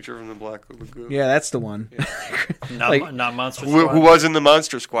Squad? Creature from the Black Lagoon. Yeah, that's the one. Yeah. Not Monster Squad. Who was in the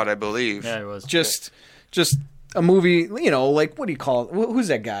Monster Squad, I believe. Yeah, it was. Just a movie, you know, like, what do you call it? Who's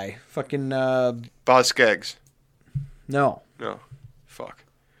that guy? Fucking, Boz Skaggs. No. Fuck.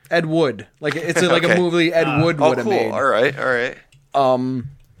 Ed Wood. Like, it's like a movie Ed Wood would have cool. made. All right. And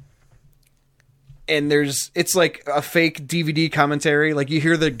it's like a fake DVD commentary. Like, you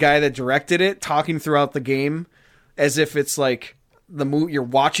hear the guy that directed it talking throughout the game as if it's like you're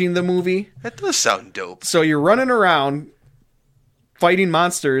watching the movie. That does sound dope. So you're running around fighting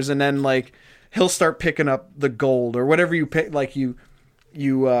monsters, and then, like, he'll start picking up the gold or whatever you pick. Like, you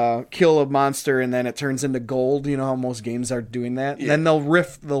kill a monster and then it turns into gold. You know how most games are doing that. Yeah. Then they'll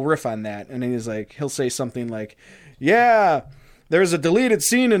riff on that, and then he'll say something like, "Yeah, there's a deleted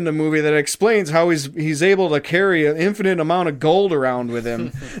scene in the movie that explains how he's able to carry an infinite amount of gold around with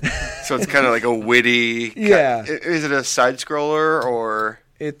him." So it's kind of like a witty. Yeah. Is it a side scroller or?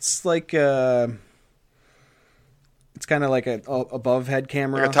 It's like it's kind of like a above head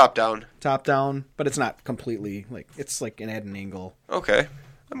camera, Like a top down, but it's not completely like, it's like at an angle. Okay,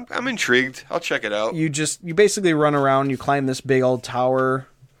 I'm intrigued. I'll check it out. You basically run around, you climb this big old tower,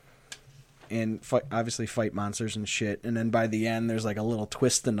 and obviously fight monsters and shit. And then by the end, there's like a little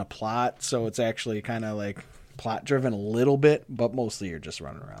twist in the plot, so it's actually kind of like plot driven a little bit, but mostly you're just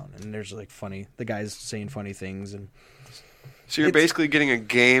running around. And there's like the guys saying funny things, and So you're basically getting a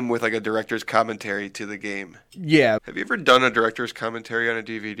game with like a director's commentary to the game. Yeah. Have you ever done a director's commentary on a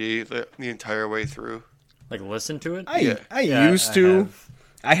DVD the entire way through? Like listen to it? I used to.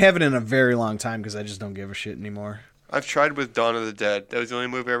 I haven't in a very long time because I just don't give a shit anymore. I've tried with Dawn of the Dead. That was the only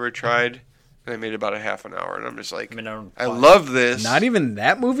movie I ever tried. And I made about a half an hour. And I'm just like, I love this. Not even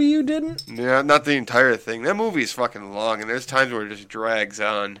that movie you didn't? Yeah, not the entire thing. That movie is fucking long. And there's times where it just drags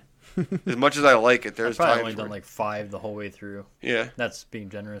on. As much as I like it, there's I've probably times only done like 5 the whole way through. Yeah. That's being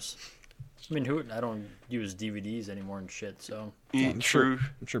generous. I mean, I don't use DVDs anymore and shit, so. I'm sure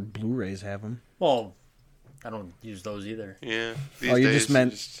Blu-rays have them. Well, I don't use those either. Yeah. Oh, you just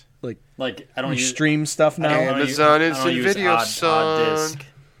meant like I don't you use stream stuff now. Amazon Instant Video, odd son. disc,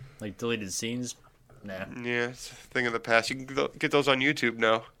 like deleted scenes. Nah. Yeah, it's a thing of the past. You can get those on YouTube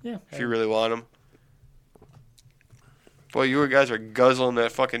now. Yeah. If you really want them. Boy, you guys are guzzling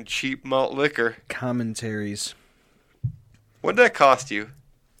that fucking cheap malt liquor. Commentaries. What did that cost you?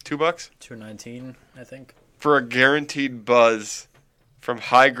 $2? $2.19, I think. For a guaranteed buzz from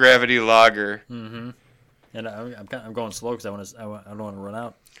High Gravity Lager. Mm-hmm. And I'm going slow because I don't want to run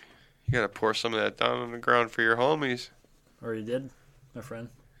out. You gotta pour some of that down on the ground for your homies. Or you did, my friend.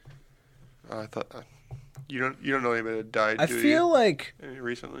 I thought You don't know anybody that died. I do feel you? like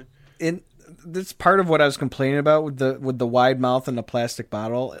Recently. that's part of what I was complaining about with the wide mouth and the plastic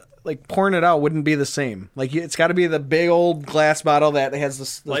bottle. Like pouring it out wouldn't be the same. Like it's got to be the big old glass bottle that has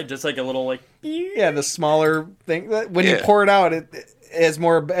this Like just like a little like. the smaller thing. When you pour it out, it has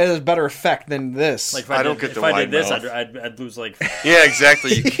better effect than this. Like I don't get the if I wide did this, mouth. I'd lose like. Yeah,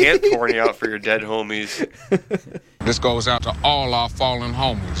 exactly. You can't pour any out for your dead homies. This goes out to all our fallen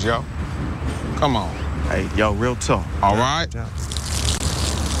homies, yo. Come on. Hey, yo, real talk. All right?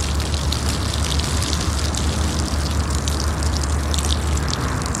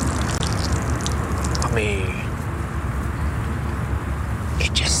 I mean,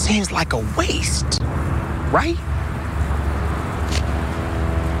 it just seems like a waste, right?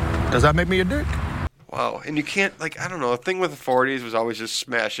 Does that make me a dick? Wow. And you can't, like, I don't know. The thing with the 40s was always just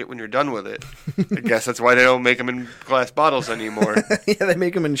smash it when you're done with it. I guess that's why they don't make them in glass bottles anymore. Yeah, they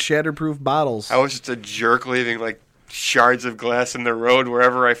make them in shatterproof bottles. I was just a jerk leaving, like, shards of glass in the road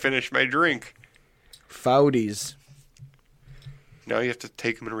wherever I finished my drink. Foudies. Now you have to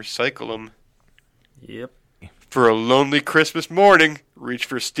take them and recycle them. Yep. For a lonely Christmas morning, reach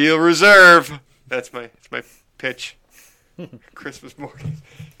for Steel Reserve. That's my pitch. Christmas morning.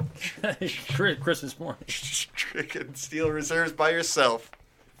 Christmas morning. Drinking Steel Reserves by yourself.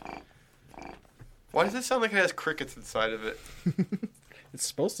 Why does it sound like it has crickets inside of it? It's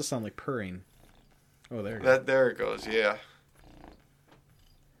supposed to sound like purring. Oh, there you go. There it goes, yeah.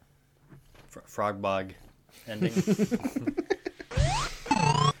 Frog bog ending.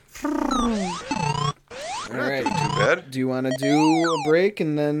 All right. Too bad. Do you want to do a break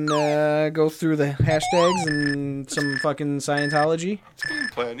and then go through the hashtags and some fucking Scientology? It's a game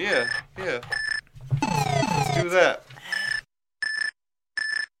plan, yeah. Let's do that.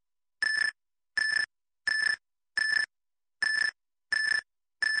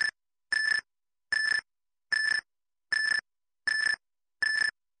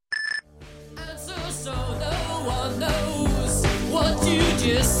 So no one knows what you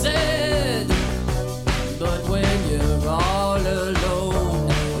just said. But when you're all alone,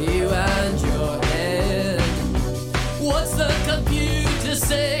 you and your head, what's the computer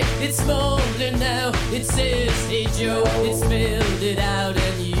say? It's smoldering now. It says, hey Joe, it spilled it out,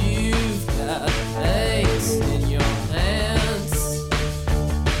 and you've got angst in your hands.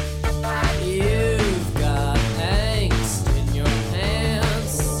 You've got angst in your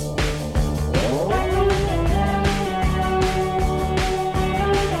hands.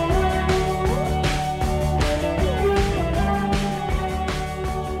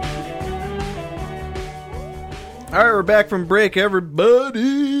 All right, we're back from break,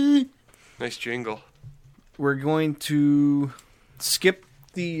 everybody. Nice jingle. We're going to skip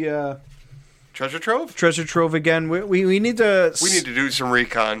the Treasure trove? treasure trove again. We need to... We need to do some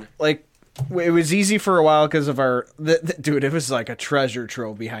recon. Like, it was easy for a while because of our... dude, it was like a treasure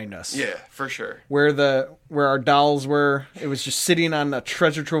trove behind us. Yeah, for sure. Where our dolls were, it was just sitting on a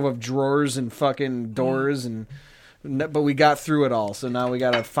treasure trove of drawers and fucking doors but we got through it all, so now we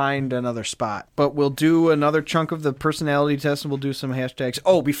gotta find another spot. But we'll do another chunk of the personality test, and we'll do some hashtags.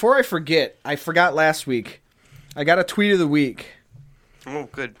 Oh, before I forget, I forgot last week. I got a tweet of the week. Oh,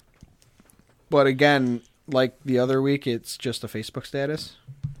 good. But again, like the other week, it's just a Facebook status.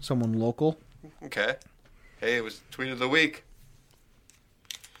 Someone local. Okay. Hey, it was tweet of the week.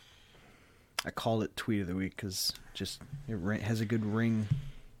 I called it tweet of the week because it has a good ring.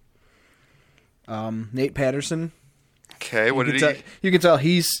 Nate Patterson. Okay, what did he... You can tell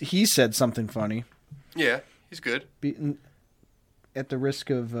he said something funny. Yeah, he's good. At the risk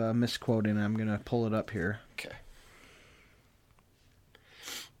of misquoting, I'm going to pull it up here. Okay.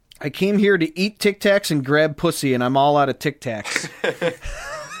 I came here to eat Tic Tacs and grab pussy, and I'm all out of Tic Tacs.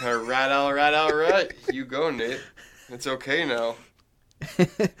 All right. You go, Nate. It's okay now.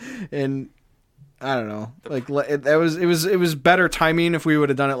 And I don't know. Like it was better timing if we would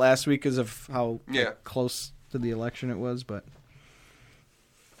have done it last week because of how close to the election it was. But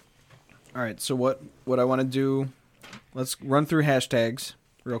all right, so what I want to do? Let's run through hashtags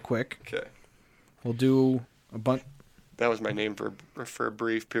real quick. Okay. We'll do a bunch. That was my name for a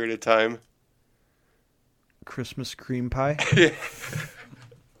brief period of time. Christmas cream pie.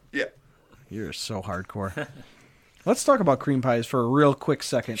 Yeah. You're so hardcore. Let's talk about cream pies for a real quick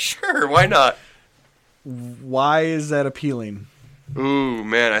second. Sure, why not? Why is that appealing? Ooh,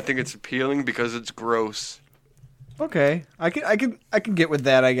 man, I think it's appealing because it's gross. Okay, I can get with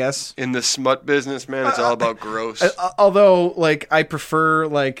that, I guess. In the smut business, man, it's all about gross. Although, like, I prefer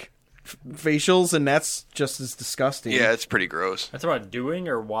like facials, and that's just as disgusting. Yeah, it's pretty gross. That's about doing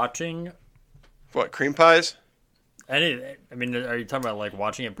or watching. What, cream pies? I mean, are you talking about like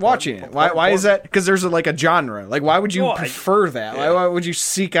watching it? Watching it. Why is that? Because there's like a genre. Like, why would you Well, prefer that? Yeah. Why would you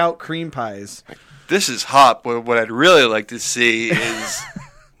seek out cream pies? This is hot, but what I'd really like to see is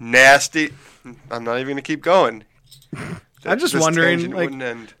nasty. I'm not even going to keep going. I'm just This wondering, tangent wouldn't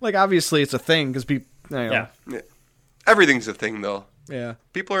end. like obviously it's a thing because people, Yeah. Yeah. Everything's a thing, though. yeah,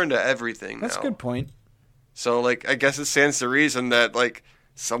 People are into everything that's a now. good point. So, like, I guess it stands to reason that, like,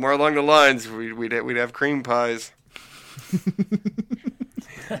 somewhere along the lines, we'd have cream pies.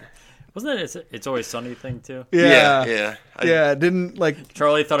 Wasn't it? It's Always Sunny thing too. Yeah, Yeah. yeah. It didn't like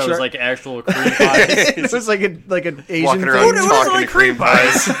Charlie thought it was like actual cream pies. it was like an Asian Walking thing. around talking to cream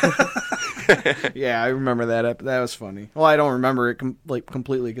pies. Yeah, I remember that. That was funny. Well, I don't remember it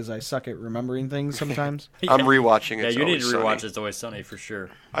completely because I suck at remembering things sometimes. I'm rewatching it. Yeah, It's you need to Always rewatch Sunny. It's Always Sunny for sure.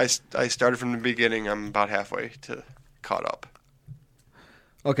 I started from the beginning. I'm about halfway to caught up.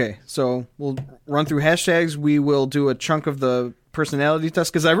 Okay, so we'll run through hashtags. We will do a chunk of the personality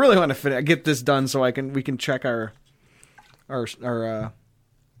test because I really want to get this done so we can check our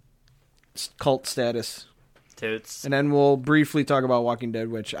cult status, Toots. and then we'll briefly talk about Walking Dead,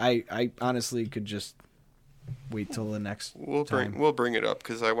 which I honestly could just wait till the next time. We'll bring it up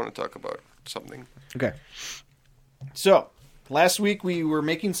because I want to talk about something. Okay. So last week we were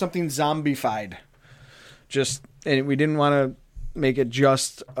making something zombified, and we didn't want to make it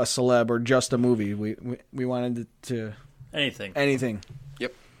just a celeb or just a movie. We wanted it to anything.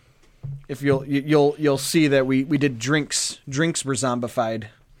 Yep. If you'll see that we did drinks. Drinks were zombified.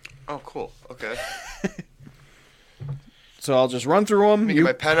 Oh, cool. Okay. So I'll just run through them. Let me get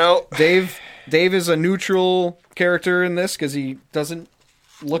my pen out. Dave is a neutral character in this because he doesn't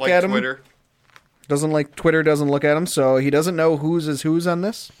look Like at him. Twitter. Doesn't like Twitter. Doesn't look at him. So he doesn't know whose is whose on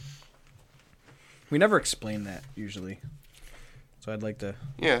this. We never explain that usually. So I'd like to.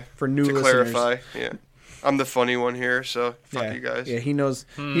 Yeah. For new to listeners. clarify. Yeah. I'm the funny one here, so fuck you guys. Yeah, he knows.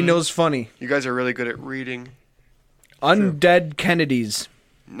 He knows funny. You guys are really good at reading. Undead Kennedys.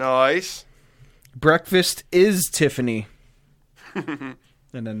 Nice. Breakfast is Tiffany. And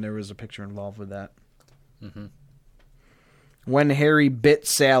then there was a picture involved with that. Mm-hmm. When Harry bit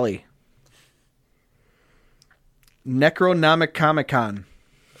Sally. Necronomic Comic Con.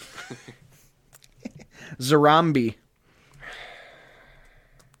 Zombie.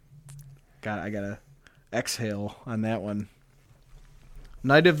 God, I gotta exhale on that one.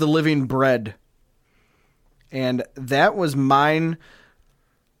 Night of the Living Bread. And that was mine.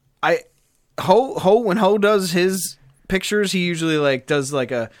 When Ho does his pictures, he usually does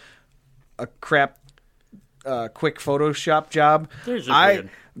a crap quick Photoshop job.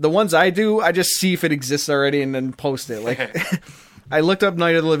 The ones I do, I just see if it exists already and then post it. Like I looked up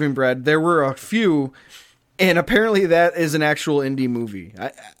Night of the Living Bread. There were a few, and apparently that is an actual indie movie.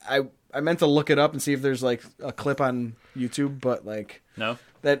 I meant to look it up and see if there's like a clip on YouTube, but no.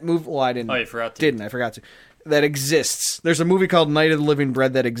 That movie. Well, I didn't. Oh, you forgot to. Didn't I forgot to? That exists. There's a movie called Night of the Living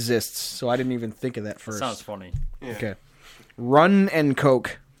Bread that exists, so I didn't even think of that first. Sounds funny. Yeah. Okay. Run and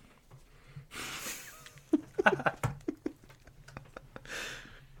Coke.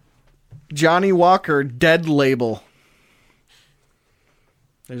 Johnny Walker Dead Label.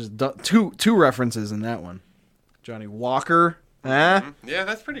 There's two references in that one. Johnny Walker, Yeah,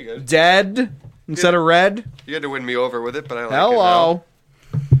 that's pretty good. dead instead of red. You had to win me over with it, but I like Hello.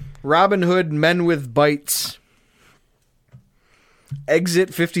 Robin Hood Men with Bites. Exit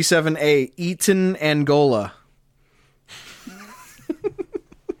 57A, Eaton, Angola. it now.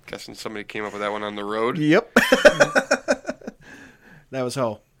 Guessing somebody came up with that one on the road. Yep. That was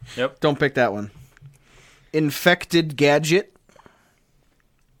Ho. Yep. Don't pick that one. Infected Gadget.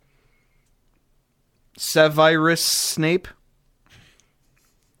 Severus Snape.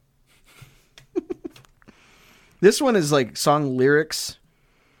 This one is like song lyrics.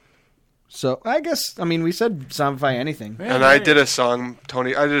 So I guess we said zombify anything. Yeah, And I did a song, I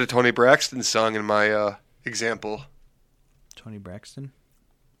did a Tony Braxton song in my example. Tony Braxton.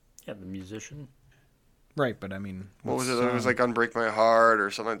 Yeah, the musician. Right, but What was it? It was like Unbreak My Heart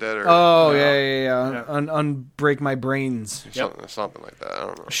or something like that. Or, Oh, yeah. Unbreak My Brains. Something like that. I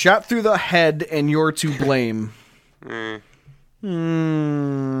don't know. Shot through the head and you're to blame.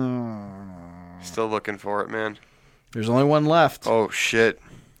 Still looking for it, man. There's only one left. Oh, shit.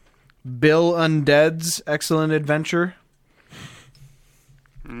 Bill Undead's Excellent Adventure.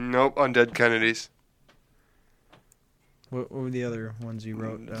 Nope, Undead Kennedys. What were the other ones you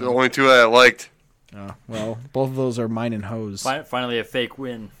wrote? The only two that I liked. Oh, well, both of those are mine and Ho's. Finally a fake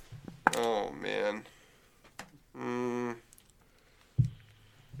win. Oh, man.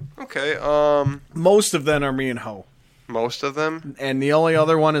 Okay, Most of them are me and Ho. most of them? And the only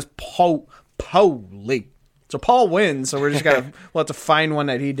other one is Polly. So Paul wins. So we're just we'll have to find one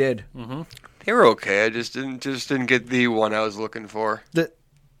that he did. Mm-hmm. They were okay. I just didn't get the one I was looking for.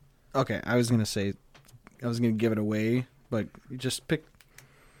 Okay, I was gonna give it away, but you just pick.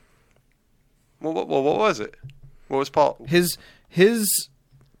 Well, what was it? What was Paul? His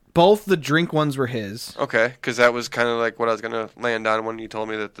both the drink ones were his. Okay, because that was kind of like what I was gonna land on when you told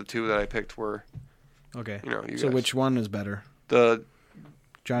me that the two that I picked were. Okay. You so guys. which one is better? The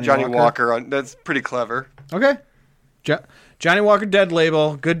Johnny Walker. That's pretty clever. Okay. Johnny Walker Dead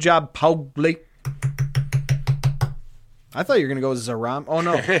Label. Good job, Paul. I thought you were gonna go with Zarambi. Oh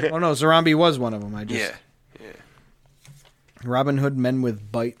no, Zarambi was one of them. Yeah. Robin Hood Men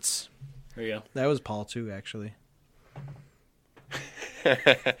with Bites. There you go. That was Paul too, actually.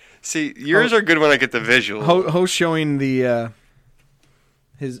 See, yours are good when I get the visual. Host showing the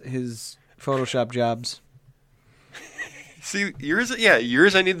his Photoshop jobs. See, yours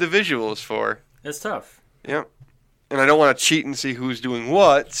I need the visuals for. It's tough. Yep. And I don't want to cheat and see who's doing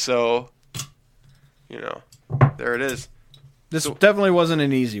what, so there it is. This definitely wasn't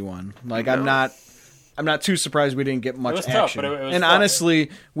an easy one. Like no. I'm not too surprised we didn't get much action. Tough, but it was and fun.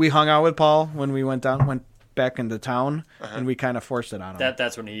 Honestly, we hung out with Paul when we went back into town, and we kind of forced it on him.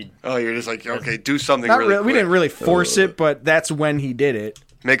 That's when he. Oh, you're just like, okay, do something. We didn't really force it, but that's when he did it.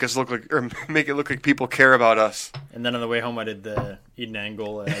 Make it look like people care about us. And then on the way home, I did the Eden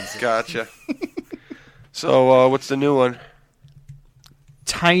Angle ads. Gotcha. So, what's the new one?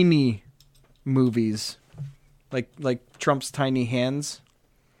 Tiny movies, like Trump's Tiny Hands.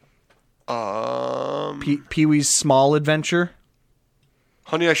 Pee-wee's Small Adventure.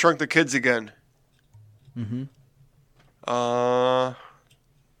 Honey, I Shrunk the Kids again. Mm-hmm.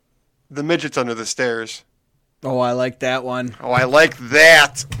 The Midgets Under the Stairs. Oh, I like that one. Oh, I like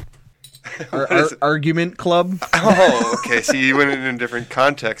that. Argument Club. Oh, okay. See, you went in a different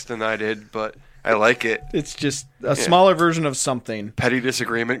context than I did, but I like it. It's just a smaller version of something. Petty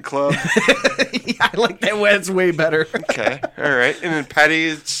Disagreement Club. Yeah, I like that one. It's way better. Okay. All right. And then Petty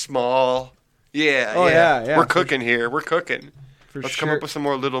is small. Yeah. Oh, yeah. We're cooking here. We're cooking. Let's come sure. up with some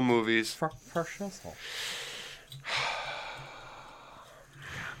more little movies. For shizzle.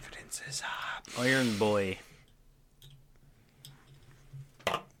 Confidence is up. Iron Boy.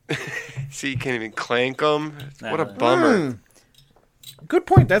 See, you can't even clank them. What a bummer. Good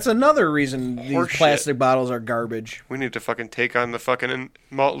point. That's another reason these Horseshit. plastic bottles are garbage. We need to fucking take on the fucking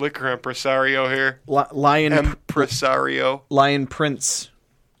malt liquor impresario here. Lion Impresario. Lion Prince.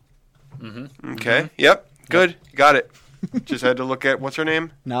 Mm-hmm. Okay. Yep. Good. Got it. Just had to look at, what's her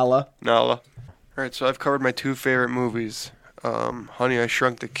name? Nala. All right, so I've covered my two favorite movies. Honey, I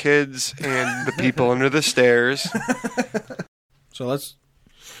Shrunk the Kids and The People Under the Stairs. So let's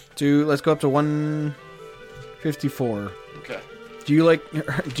go up to 154. Okay.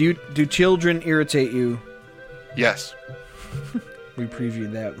 Do children irritate you? Yes. We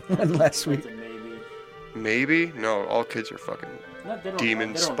previewed that one last week. Maybe? No, all kids are fucking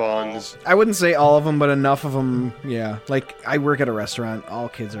demon spawns. I wouldn't say all of them, but enough of them, yeah. Like, I work at a restaurant. All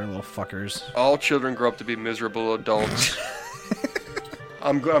kids are little fuckers. All children grow up to be miserable adults.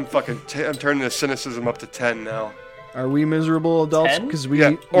 I'm turning the cynicism up to 10 now. Are we miserable adults?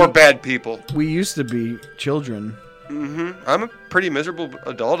 10? Or bad people. We used to be children. Mm-hmm. I'm a pretty miserable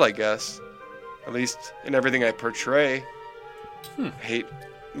adult, I guess. At least in everything I portray. I hate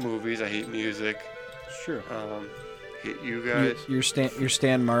movies. I hate music. Sure. Hate you guys. You're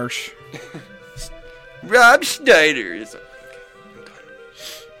Stan Marsh. Rob Schneider is. Okay, I'm done.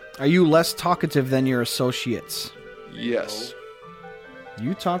 Are you less talkative than your associates? Yes.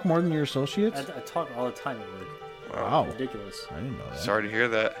 You talk more than your associates? I talk all the time at work. Wow. Ridiculous. I didn't know that. Sorry to hear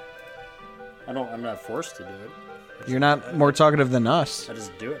that. I'm not forced to do it. You're not more talkative than us. I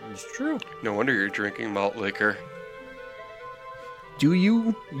just do it, and it's true. No wonder you're drinking malt liquor. Do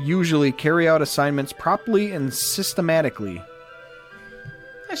you usually carry out assignments properly and systematically?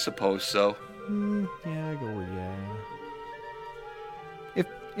 I suppose so. Yeah, I go with yeah.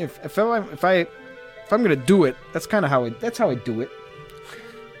 If I'm gonna do it, that's kind of how I do it.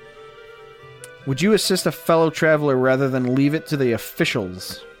 Would you assist a fellow traveler rather than leave it to the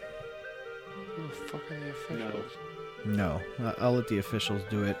officials? Who the fuck are the officials? No, I'll let the officials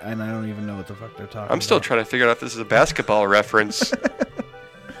do it, and I don't even know what the fuck they're talking about. I'm still trying to figure out if this is a basketball reference.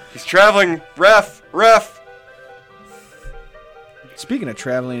 He's traveling. Ref. Speaking of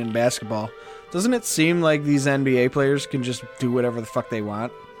traveling in basketball, doesn't it seem like these NBA players can just do whatever the fuck they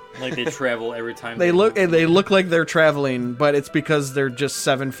want? Like they travel every time. They look like they're traveling, but it's because they're just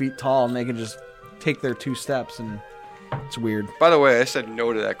 7 feet tall and they can just take their 2 steps, and it's weird. By the way, I said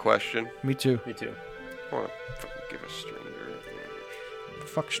no to that question. Me too. Me too. I want to give a stranger.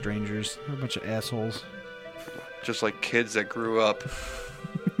 Fuck strangers. They're a bunch of assholes. just like kids that grew up.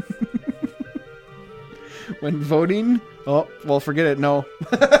 When voting, oh, well, forget it. No.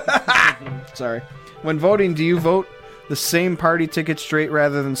 Sorry. When voting, do you vote the same party ticket straight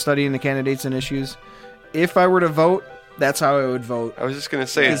rather than studying the candidates and issues? If I were to vote, that's how I would vote. I was just going to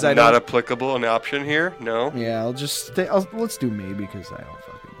say, it's I not don't- applicable an option here. No. Yeah, let's do maybe because I don't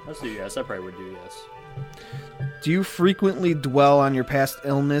fucking. Let's do yes. I probably would do yes. Do you frequently dwell on your past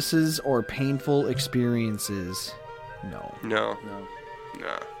illnesses or painful experiences? No. No.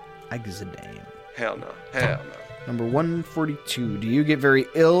 No. I gives a damn. Hell no. Hell no. Number 142. Do you get very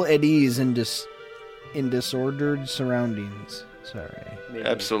ill at ease in disordered surroundings? Sorry. Maybe.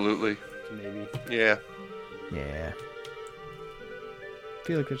 Absolutely. Maybe. Yeah. Yeah. I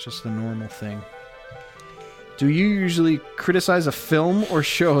feel like it's just a normal thing. Do you usually criticize a film or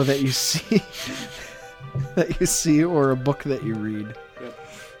show that you see or a book that you read? Yep.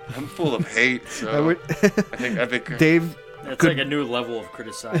 I'm full of hate, so I think Dave. That's like a new level of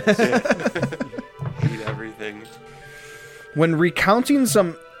criticize. hate everything. When recounting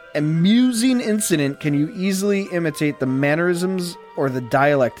some amusing incident, can you easily imitate the mannerisms or the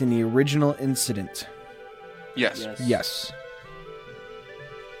dialect in the original incident? Yes. Yes.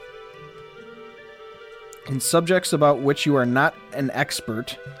 In subjects about which you are not an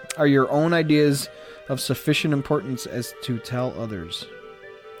expert, are your own ideas of sufficient importance as to tell others?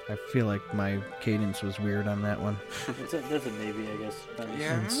 I feel like my cadence was weird on that one. That's a maybe, I guess.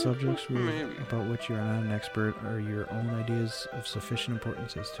 In subjects maybe. about which you are not an expert, are your own ideas of sufficient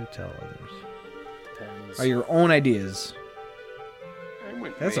importance as to tell others? Depends. Are your own ideas? I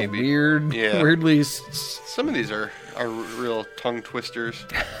went That's maybe. a weird, Yeah. weirdly. Some of these are real tongue twisters.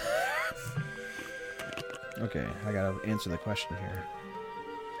 Okay, I gotta answer the question here.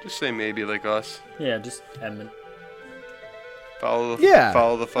 Just say maybe like us. Yeah, just Edmund. Follow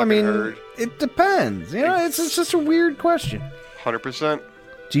the fucking I mean, herd. it depends. You know, it's just a weird question. 100%.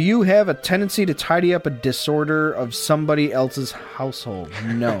 Do you have a tendency to tidy up a disorder of somebody else's household?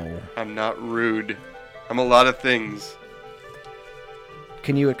 No. I'm not rude. I'm a lot of things.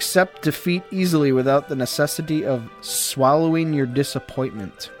 Can you accept defeat easily without the necessity of swallowing your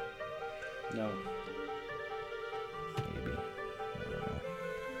disappointment? No. Maybe. I don't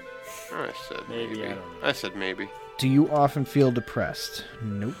know. I said Maybe, maybe. I don't know. I said maybe. Do you often feel depressed?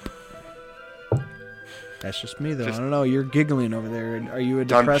 Nope. That's just me, though. I don't know. You're giggling over there. Are you a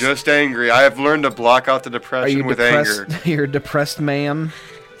depressed? I'm just angry. I have learned to block out the Are depression you with depressed? anger. You're a depressed man.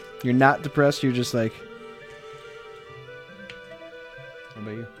 You're not depressed. You're just like. How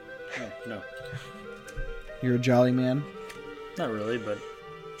about you? No. You're a jolly man. Not really, but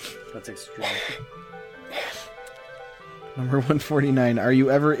that's extreme. Number 149. Are you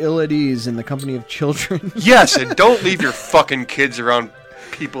ever ill at ease in the company of children? Yes, and don't leave your fucking kids around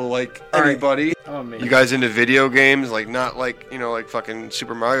people like anybody. Oh, man. You guys into video games? Like, not like, like fucking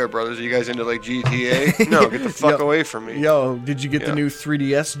Super Mario Brothers. Are you guys into like GTA? No, get the fuck Yo- away from me. Yo, did you get the Yeah. new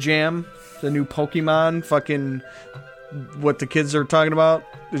 3DS jam? The new Pokemon? Fucking. What the kids are talking about?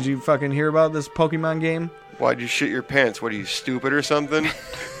 Did you fucking hear about this Pokemon game? Why'd you shit your pants? What, are you stupid or something?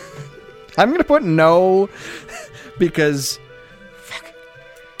 I'm going to put no because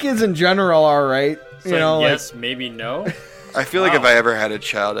kids in general are right. So You know, yes, maybe no. I feel like if I ever had a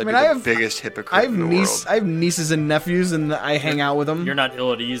child, I'd I mean, be I the have- biggest hypocrite I have in the world. I have nieces and nephews, and I hang out with them. You're not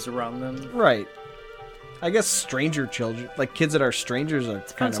ill at ease around them. Right. I guess stranger children, like kids that are strangers, are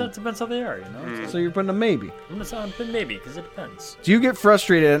kind Depends how they are, you know. Hmm. So you're putting a maybe. I'm gonna say maybe because it depends. Do you get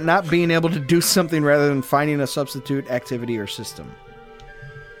frustrated at not being able to do something rather than finding a substitute activity or system?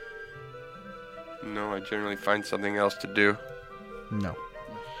 No, I generally find something else to do. No.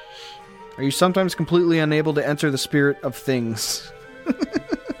 Are you sometimes completely unable to enter the spirit of things?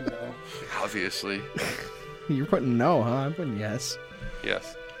 No. Obviously. You're putting no, huh? I'm putting yes.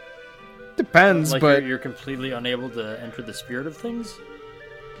 Yes. Depends, Like but you're completely unable to enter the spirit of things.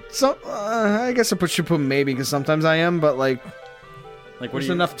 so I guess I should put maybe because sometimes I am, but like Like what there's do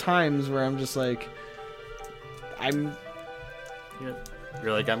you? enough times where I'm just like,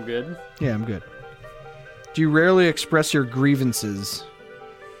 You're like I'm good. Yeah, I'm good. Do you rarely express your grievances?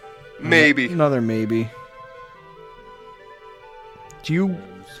 Maybe. Another maybe. Do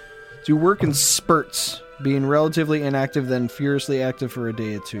you work in spurts, being relatively inactive then furiously active for a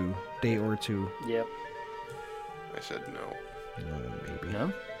day or two? Yep. I said no. Maybe.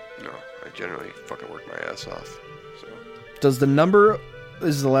 No. No, I generally fucking work my ass off. So Does the number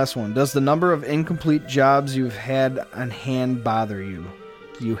this is the last one? Does the number of incomplete jobs you've had on hand bother you?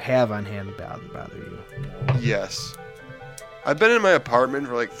 You have on hand bother you? yes. I've been in my apartment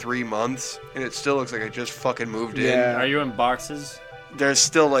for like 3 months, and it still looks like I just fucking moved in. Are you in boxes? there's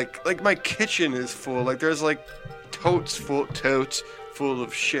still like my kitchen is full. Like there's like totes full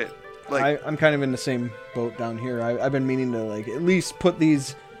of shit. Like I'm kind of in the same boat down here. I've been meaning to like at least put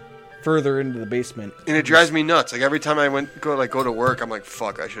these further into the basement. And it drives me nuts. Like every time I go to work, I'm like,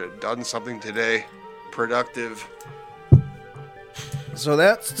 fuck, I should have done something today, productive. So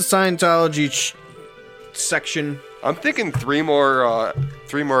that's the Scientology section. I'm thinking three more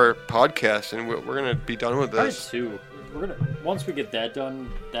podcasts, and we're gonna be done with this. Probably 2. Once we get that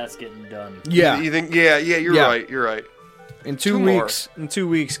done, that's getting done. Yeah. You think? Yeah. You're right. You're right. In 2 weeks. In 2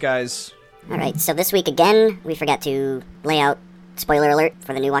 weeks, guys. All right. So this week again, we forgot to lay out spoiler alert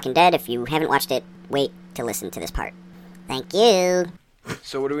for the new Walking Dead. If you haven't watched it, wait to listen to this part. Thank you.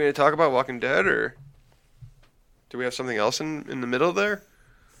 So what are we gonna talk about? Walking Dead, or do we have something else in the middle there?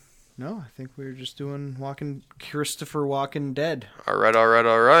 No, I think we were just doing Christopher Walken Dead. All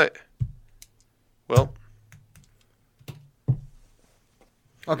right. Well.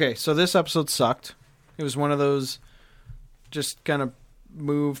 Okay, so this episode sucked. It was one of those just kind of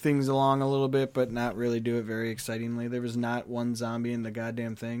move things along a little bit, but not really do it very excitingly. There was not one zombie in the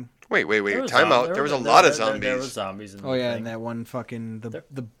goddamn thing. Wait. Time out. There was a lot of zombies. There was zombies in the Oh yeah, thing. and that one fucking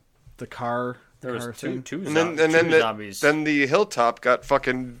the car. There was two and zombies. then zombies. Then the hilltop got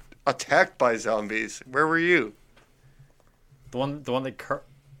fucking attacked by zombies. Where were you? The one that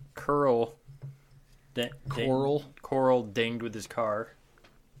Coral dinged with his car.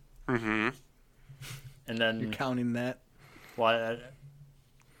 Mm-hmm. And then you're counting that. Why?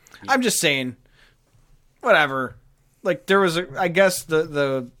 I'm just saying. Whatever. Like there was I guess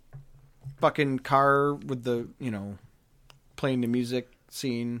the fucking car with the playing the music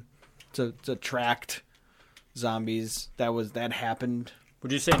scene to attract zombies. That happened.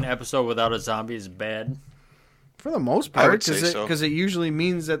 Would you say an episode without a zombie is bad? For the most I part, would say so. because it usually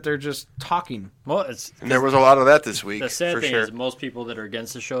means that they're just talking. Well, and there was a lot of that this week. The sad for thing sure. is, most people that are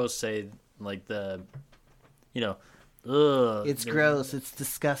against the show say like ugh. It's gross. It's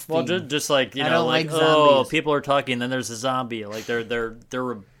disgusting. Well, just like I don't like oh, zombies. people are talking. Then there's a zombie. Like they're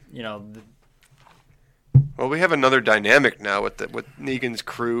Well, we have another dynamic now with Negan's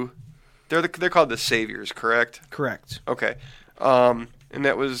crew. They're called the Saviors, correct? Correct. Okay. And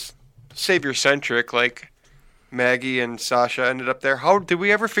that was Savior centric. Like Maggie and Sasha ended up there. How did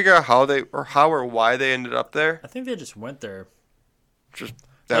we ever figure out how or why they ended up there? I think they just went there.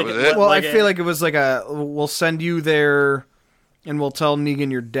 That was it. Well, I feel like it was like we'll send you there, and we'll tell Negan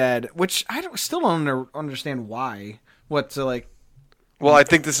you're dead. Which still don't understand why. Well, I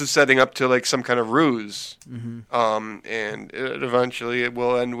think this is setting up to like some kind of ruse, Mhm. and eventually it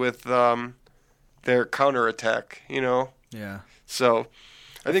will end with their counterattack. Yeah. So,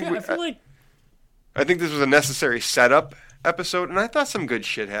 I think I feel like I think this was a necessary setup episode, and I thought some good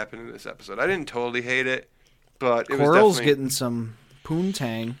shit happened in this episode. I didn't totally hate it, but it was Coral's definitely getting some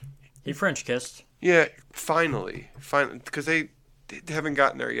poontang. He French kissed. Yeah, finally, because they haven't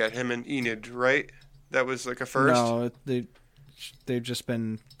gotten there yet. Him and Enid, right? That was like a first. No, they've just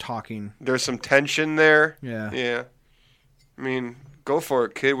been talking. There's some tension there. Yeah. Yeah. I mean, go for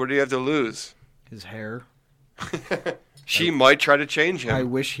it, kid. What do you have to lose? His hair. She might try to change him. I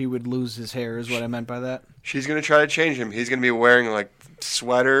wish he would lose his hair, is what I meant by that. She's going to try to change him. He's going to be wearing like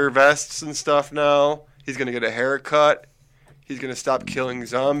sweater vests and stuff now. He's going to get a haircut. He's going to stop killing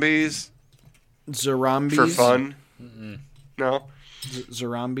zombies. Zombie. For fun. Mm-mm. No?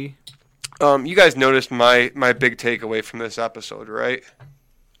 Zombie. You guys noticed my big takeaway from this episode, right?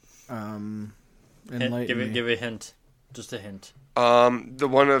 Give it a hint. Just a hint. The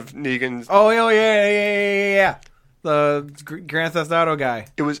one of Negan's... Oh, yeah. The Grand Theft Auto guy.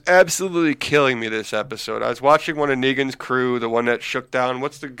 It was absolutely killing me this episode. I was watching one of Negan's crew, the one that shook down.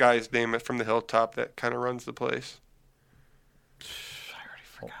 What's the guy's name from the hilltop that kind of runs the place? I already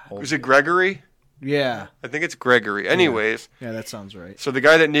forgot. Was it Gregory? Yeah. I think it's Gregory. Anyways. Yeah, that sounds right. So the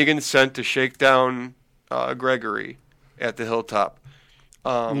guy that Negan sent to shake down Gregory at the hilltop.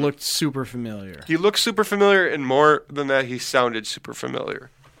 Looked super familiar. He looked super familiar, and more than that, he sounded super familiar.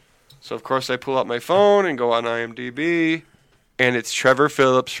 So, of course, I pull out my phone and go on IMDb, and it's Trevor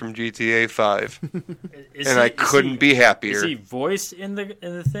Phillips from GTA 5. I couldn't be happier. Is he voiced in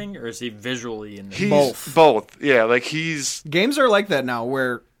the thing, or is he visually in the thing? Both. Yeah, like he's... Games are like that now,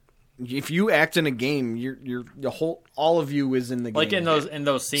 where if you act in a game, all of you is in the game. Like in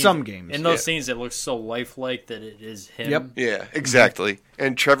those scenes. Some games. In those scenes, it looks so lifelike that it is him. Yep. Yeah, exactly.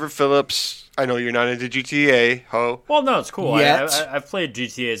 And Trevor Phillips, I know you're not into GTA, ho. Well, no, it's cool. Yet. I've played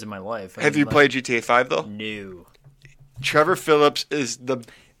GTAs in my life. Have you played GTA 5, though? No. Trevor Phillips is the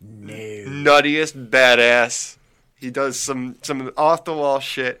nuttiest badass. He does some off-the-wall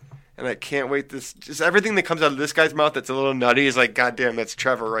shit. And I can't wait just everything that comes out of this guy's mouth that's a little nutty is like, goddamn, that's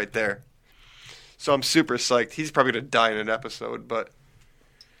Trevor right there. So I'm super psyched. He's probably going to die in an episode, but,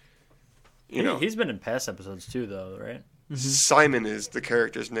 you know. He's been in past episodes too, though, right? Simon is the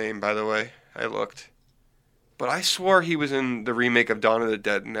character's name, by the way. I looked. But I swore he was in the remake of Dawn of the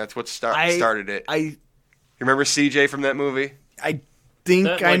Dead, and that's what started it. You remember CJ from that movie? I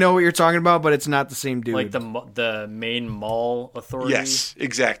think I know what you're talking about, but it's not the same dude. Like the main mall authority? Yes,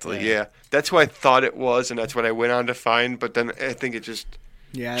 exactly, yeah. That's who I thought it was, and that's what I went on to find, but then I think it just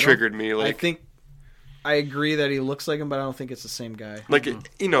triggered me. I think I agree that he looks like him, but I don't think it's the same guy. Like,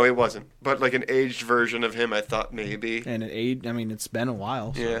 it wasn't. But like an aged version of him, I thought maybe. And it's been a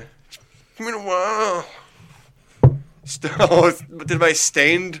while. So. Yeah. It's been a while. Did my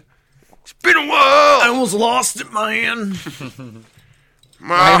stained? It's been a while. I almost lost it, man.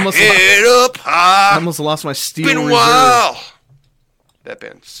 I almost lost my steel reserve. Been a while. That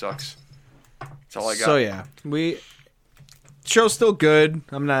band sucks. That's all I got. So yeah, show's still good.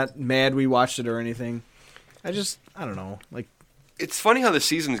 I'm not mad we watched it or anything. I don't know. Like, it's funny how the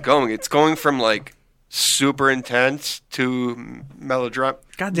season's going. It's going from like super intense to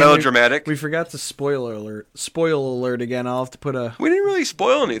melodramatic. We forgot to spoiler alert again. I'll have to put a. We didn't really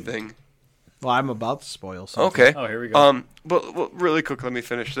spoil anything. Well, I'm about to spoil something. Okay. Oh, here we go. But really quick, let me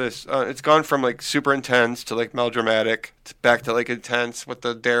finish this. It's gone from like super intense to like melodramatic to back to like intense with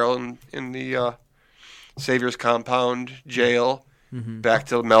the Daryl in the Savior's compound jail. Mm-hmm. Back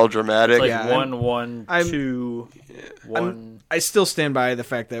to melodramatic. It's like 2, 1. I still stand by the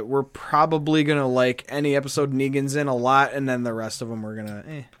fact that we're probably gonna like any episode Negan's in a lot, and then the rest of them we're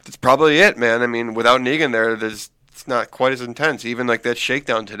gonna. That's probably it, man. I mean, without Negan there, it's not quite as intense. Even like that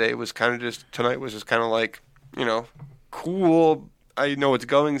shakedown tonight was kind of like, you know, cool. I know it's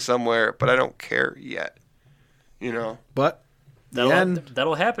going somewhere, but I don't care yet. You know. But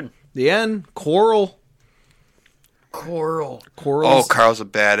that'll happen. The end. Coral. Carl's a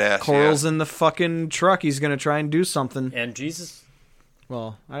badass. Coral's in the fucking truck. He's gonna try and do something. And Jesus.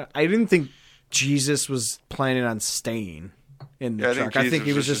 Well, I didn't think Jesus was planning on staying in the truck. I think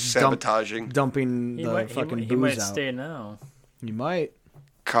he was just sabotaging, dumping the fucking booze out. He might stay now. He might.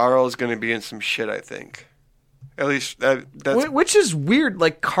 Carl's gonna be in some shit, I think. At least that's which is weird.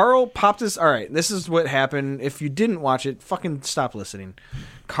 Like, Carl popped his. All right, this is what happened. If you didn't watch it, fucking stop listening.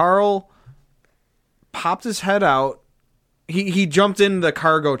 Carl popped his head out. He jumped in the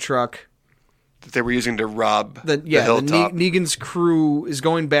cargo truck that they were using to rob the hilltop. Negan's crew is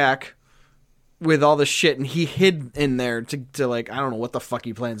going back with all the shit, and he hid in there to like, I don't know what the fuck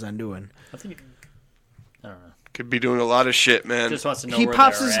he plans on doing. I don't know. Could be doing a lot of shit, man. Just wants to know he where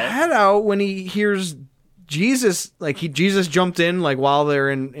pops they're his at. head out when he hears Jesus. Like, Jesus jumped in like while they're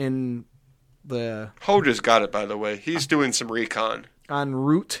in the. Hoja's got it, by the way. He's doing some recon en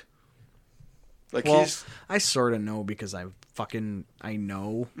route. Like, well, I sort of know because I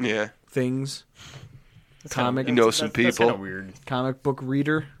know things. You know some people. That's kind of weird. Comic book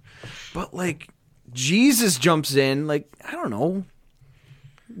reader. But, like, Jesus jumps in. Like, I don't know.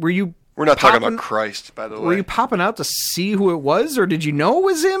 We're not talking about Christ, by the way. Were you popping out to see who it was, or did you know it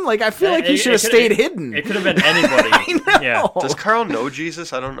was him? Like, I feel like he should have stayed hidden. It could have been anybody. I know. Yeah. Does Carl know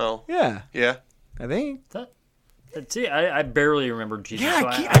Jesus? I don't know. Yeah. Yeah. I think. See, I barely remember Jesus. Yeah, so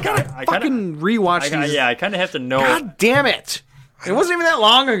I gotta fucking rewatch these. Yeah, I kind of have to know. God damn it! It wasn't even that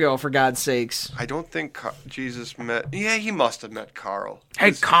long ago, for God's sakes. I don't think Jesus met. Yeah, he must have met Carl.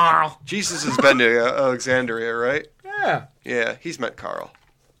 Hey, Carl. Jesus has been to Alexandria, right? Yeah. Yeah, he's met Carl.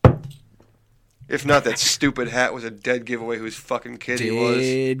 If not, that stupid hat was a dead giveaway whose fucking kid he was.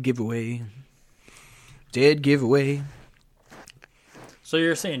 Dead giveaway. Dead giveaway. So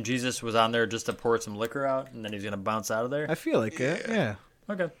you're saying Jesus was on there just to pour some liquor out, and then he's gonna bounce out of there? I feel like it. Yeah.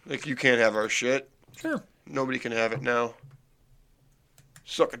 Okay. Like, you can't have our shit. Sure. Nobody can have it now.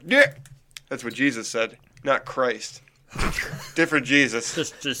 Suck a dick. That's what Jesus said, not Christ. Different Jesus.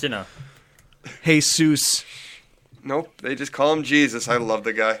 Just you know. Jesus. Nope, they just call him Jesus. I love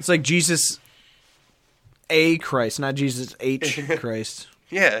the guy. It's like Jesus A. Christ, not Jesus H. Christ.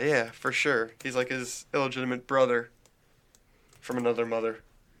 Yeah, for sure. He's like his illegitimate brother from another mother.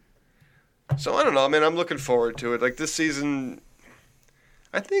 So I don't know, man. I'm looking forward to it. Like, this season,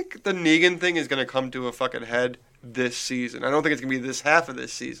 I think the Negan thing is going to come to a fucking head this season. I don't think it's going to be this half of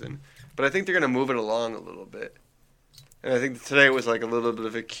this season, but I think they're going to move it along a little bit. And I think today was like a little bit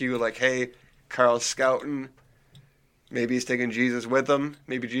of a cue, like, hey, Carl's scouting. Maybe he's taking Jesus with him.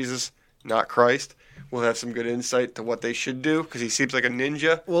 Maybe Jesus, not Christ, will have some good insight to what they should do, because he seems like a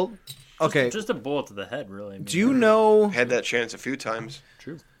ninja. Well, okay. Just a bullet to the head, really. I mean, do you know... Had that chance a few times.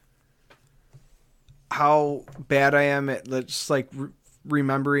 True. How bad I am at just, like,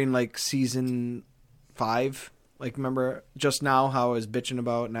 remembering like season 5. Like, remember just now how I was bitching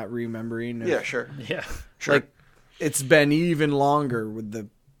about not remembering? Yeah, sure. Yeah. Sure. Like, it's been even longer with the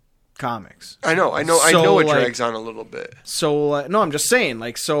comics. I know it like, drags on a little bit. So, no, I'm just saying,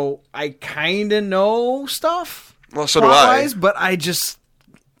 like, so I kind of know stuff. Well, so do I. But I just,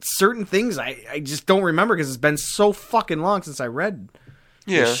 certain things I just don't remember because it's been so fucking long since I read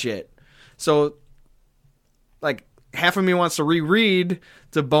this shit. So, like, half of me wants to reread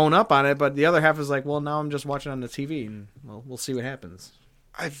to bone up on it, but the other half is like, well, now I'm just watching on the TV, and well, we'll see what happens.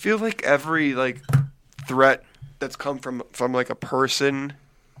 I feel like every like threat that's come from like a person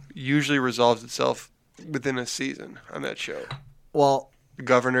usually resolves itself within a season on that show. Well, the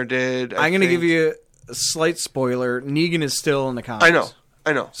governor did. I'm going to give you a slight spoiler. Negan is still in the comics.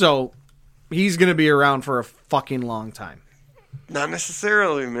 I know. So he's going to be around for a fucking long time. Not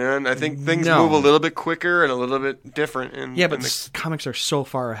necessarily, man. I think things move a little bit quicker and a little bit different. But the comics are so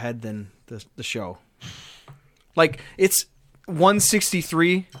far ahead than the show. Like, it's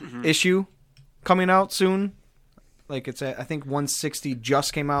 163 issue coming out soon. Like, it's I think 160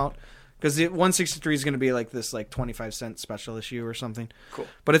 just came out. Because 163 is going to be like this like 25-cent special issue or something. Cool.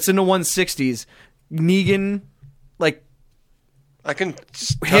 But it's in the 160s. Negan, like... I can...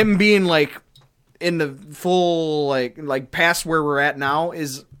 Him being like... in the full, like past where we're at now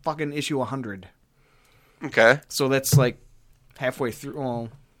is fucking issue 100. Okay. So that's like halfway through, well,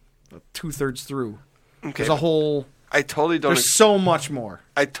 2/3 through. Okay. There's a whole... I totally don't... There's so much more.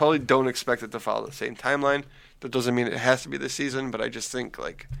 I totally don't expect it to follow the same timeline. That doesn't mean it has to be this season, but I just think,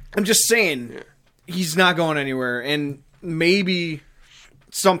 like... I'm just saying, he's not going anywhere, and maybe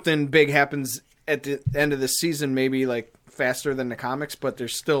something big happens at the end of this season, maybe, like, faster than the comics, but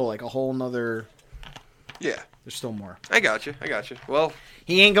there's still, like, a whole nother... Yeah. There's still more. I got you. Well...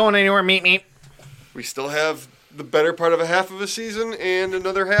 He ain't going anywhere, meep. We still have the better part of a half of a season and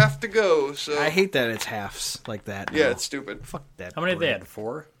another half to go, so... I hate that it's halves like that. Yeah, it's stupid. Fuck that. How many have they had?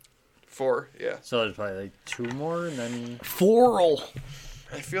 4? 4, yeah. So there's probably like 2 more, and then... 4.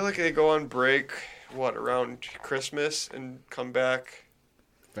 I feel like they go on break, around Christmas and come back...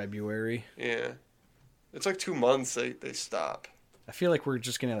 February. Yeah. It's like 2 months they stop. I feel like we're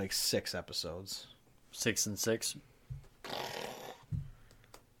just gonna have like 6 episodes. 6 and 6. God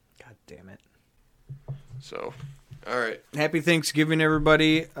damn it. So, all right. Happy Thanksgiving,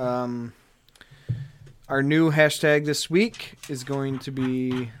 everybody. Our new hashtag this week is going to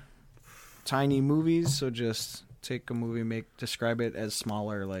be tiny movies. So just take a movie, describe it as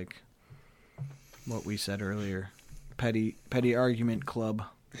smaller, like what we said earlier. Petty argument club.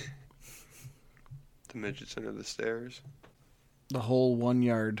 The midgets under the stairs. The whole 1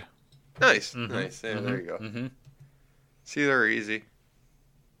 yard. Nice, nice. Yeah, there you go. Mm-hmm. See, they're easy.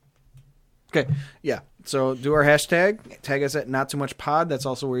 Okay, yeah. So do our hashtag. Tag us at Not Too Much Pod. That's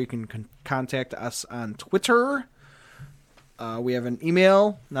also where you can contact us on Twitter. We have an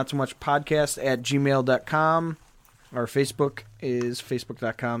email, nottoomuchpodcast@gmail.com. Our Facebook is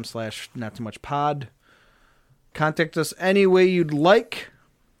facebook.com/nottoomuchpod. Contact us any way you'd like.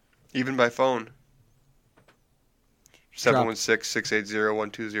 Even by phone.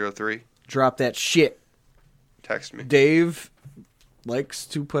 716-680-1203. Drop that shit. Text me. Dave likes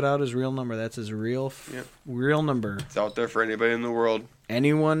to put out his real number. That's his real number. It's out there for anybody in the world.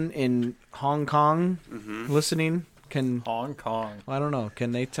 Anyone in Hong Kong listening can... Hong Kong. I don't know.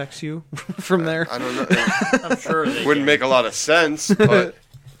 Can they text you from there? I don't know. I'm sure they wouldn't can. make a lot of sense, but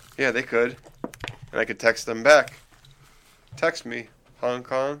yeah, they could. And I could text them back. Text me, Hong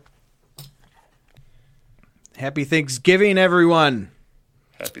Kong. Happy Thanksgiving, everyone.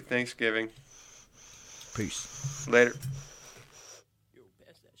 Happy Thanksgiving. Peace. Later.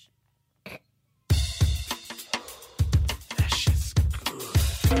 That shit's good.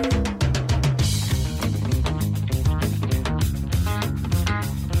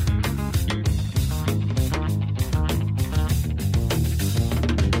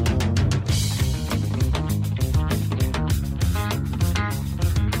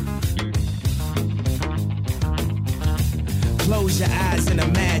 Close your eyes and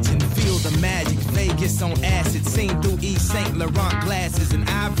imagine, feel the magic. Vegas on acid, seen through East St. Laurent glasses. And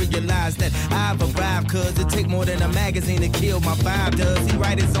I realized that I've arrived, cause it take more than a magazine to kill my vibe. Does he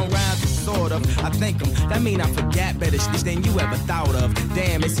write his own rhymes? Sort of. I think him. That mean I forgot better shit than you ever thought of.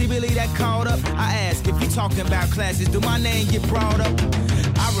 Damn, is he really that caught up? I ask if you talking about classes, do my name get brought up?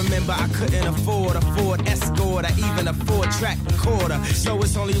 I remember I couldn't afford a Ford Escort or even a 4-track recorder. So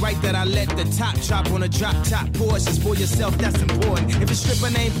it's only right that I let the top drop on a drop-top Porsche. For yourself, that's important. If a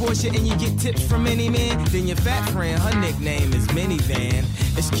stripper named Portia and you get tips from any man, then your fat friend, her nickname is Minivan.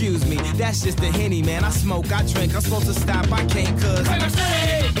 Excuse me, that's just the Henny, man. I smoke, I drink, I'm supposed to stop, I can't cause Cracker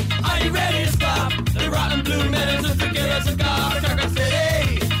City, are you ready to stop? The rotten blue men is a tequila cigar. Cracker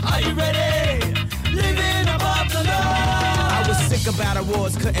City, are you ready? Living above the law. I was sick about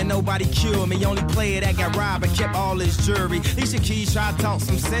awards, couldn't nobody cure me. Only player that got robbed and kept all his jewelry. Alicia Keys tried to talk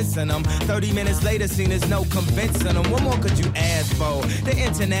some sense in them. 30 minutes later, seen there's no convincing them. What more could you ask for? The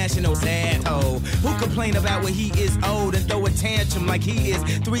international sad hoe who complain about when he is old and throw a tantrum like he is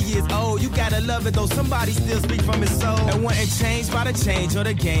 3 years old. You gotta love it though, somebody still speak from his soul. And wasn't changed by the change or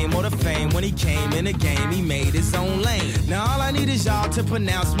the game or the fame. When he came in the game, he made his own lane. Now all I need is y'all to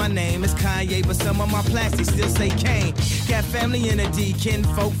pronounce my name. It's Kanye, but some of my plastics still say Kane. Got family in the D, kin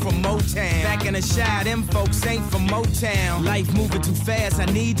folk from Motown. Back in the Shy, them folks ain't from Motown. Life moving too fast, I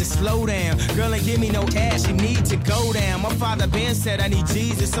need to slow down. Girl ain't give me no cash, you need to go down. My father Ben said I need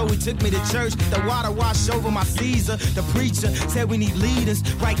Jesus, so he took me to church. The water washed over my Caesar. The preacher said we need leaders.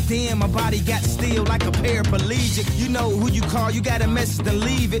 Right then, my body got still like a paraplegic. You know who you call, you got a message to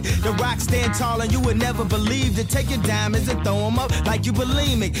leave it. The rock stand tall and you would never believe it. Take your diamonds and throw them up like you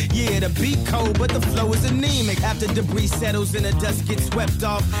bulimic. Yeah, the beat cold, but the flow is anemic. After debris settles and the dust gets swept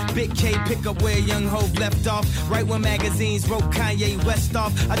off, Big K pick up where Young Hov left off. Right when magazines wrote Kanye West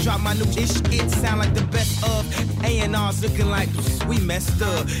off, I dropped my new ish, it sound like the best of. A&R's looking like we messed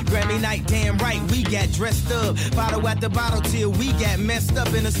up. Grammy night, damn right, we got dressed up. Bottle after bottle till we got messed up.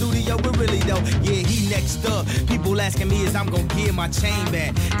 In the studio, but really though, yeah, he next up. People asking me is I'm gonna give my chain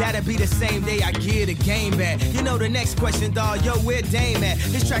back. That'll be the same day I give the game back. You know the next question, dawg, yo, where Dame at?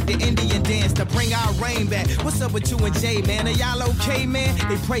 This track the Indian dance to bring our rain back. What's up with you and Jay, man? Are y'all okay, man?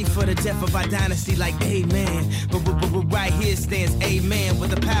 They pray for the death of our dynasty like amen. But right here stands amen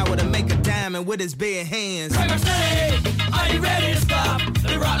with the power to make a diamond with his bare hands. Cracker City, are you ready to stop?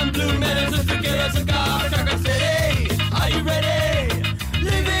 The rotten blue men is a tequila cigar. Cracker City.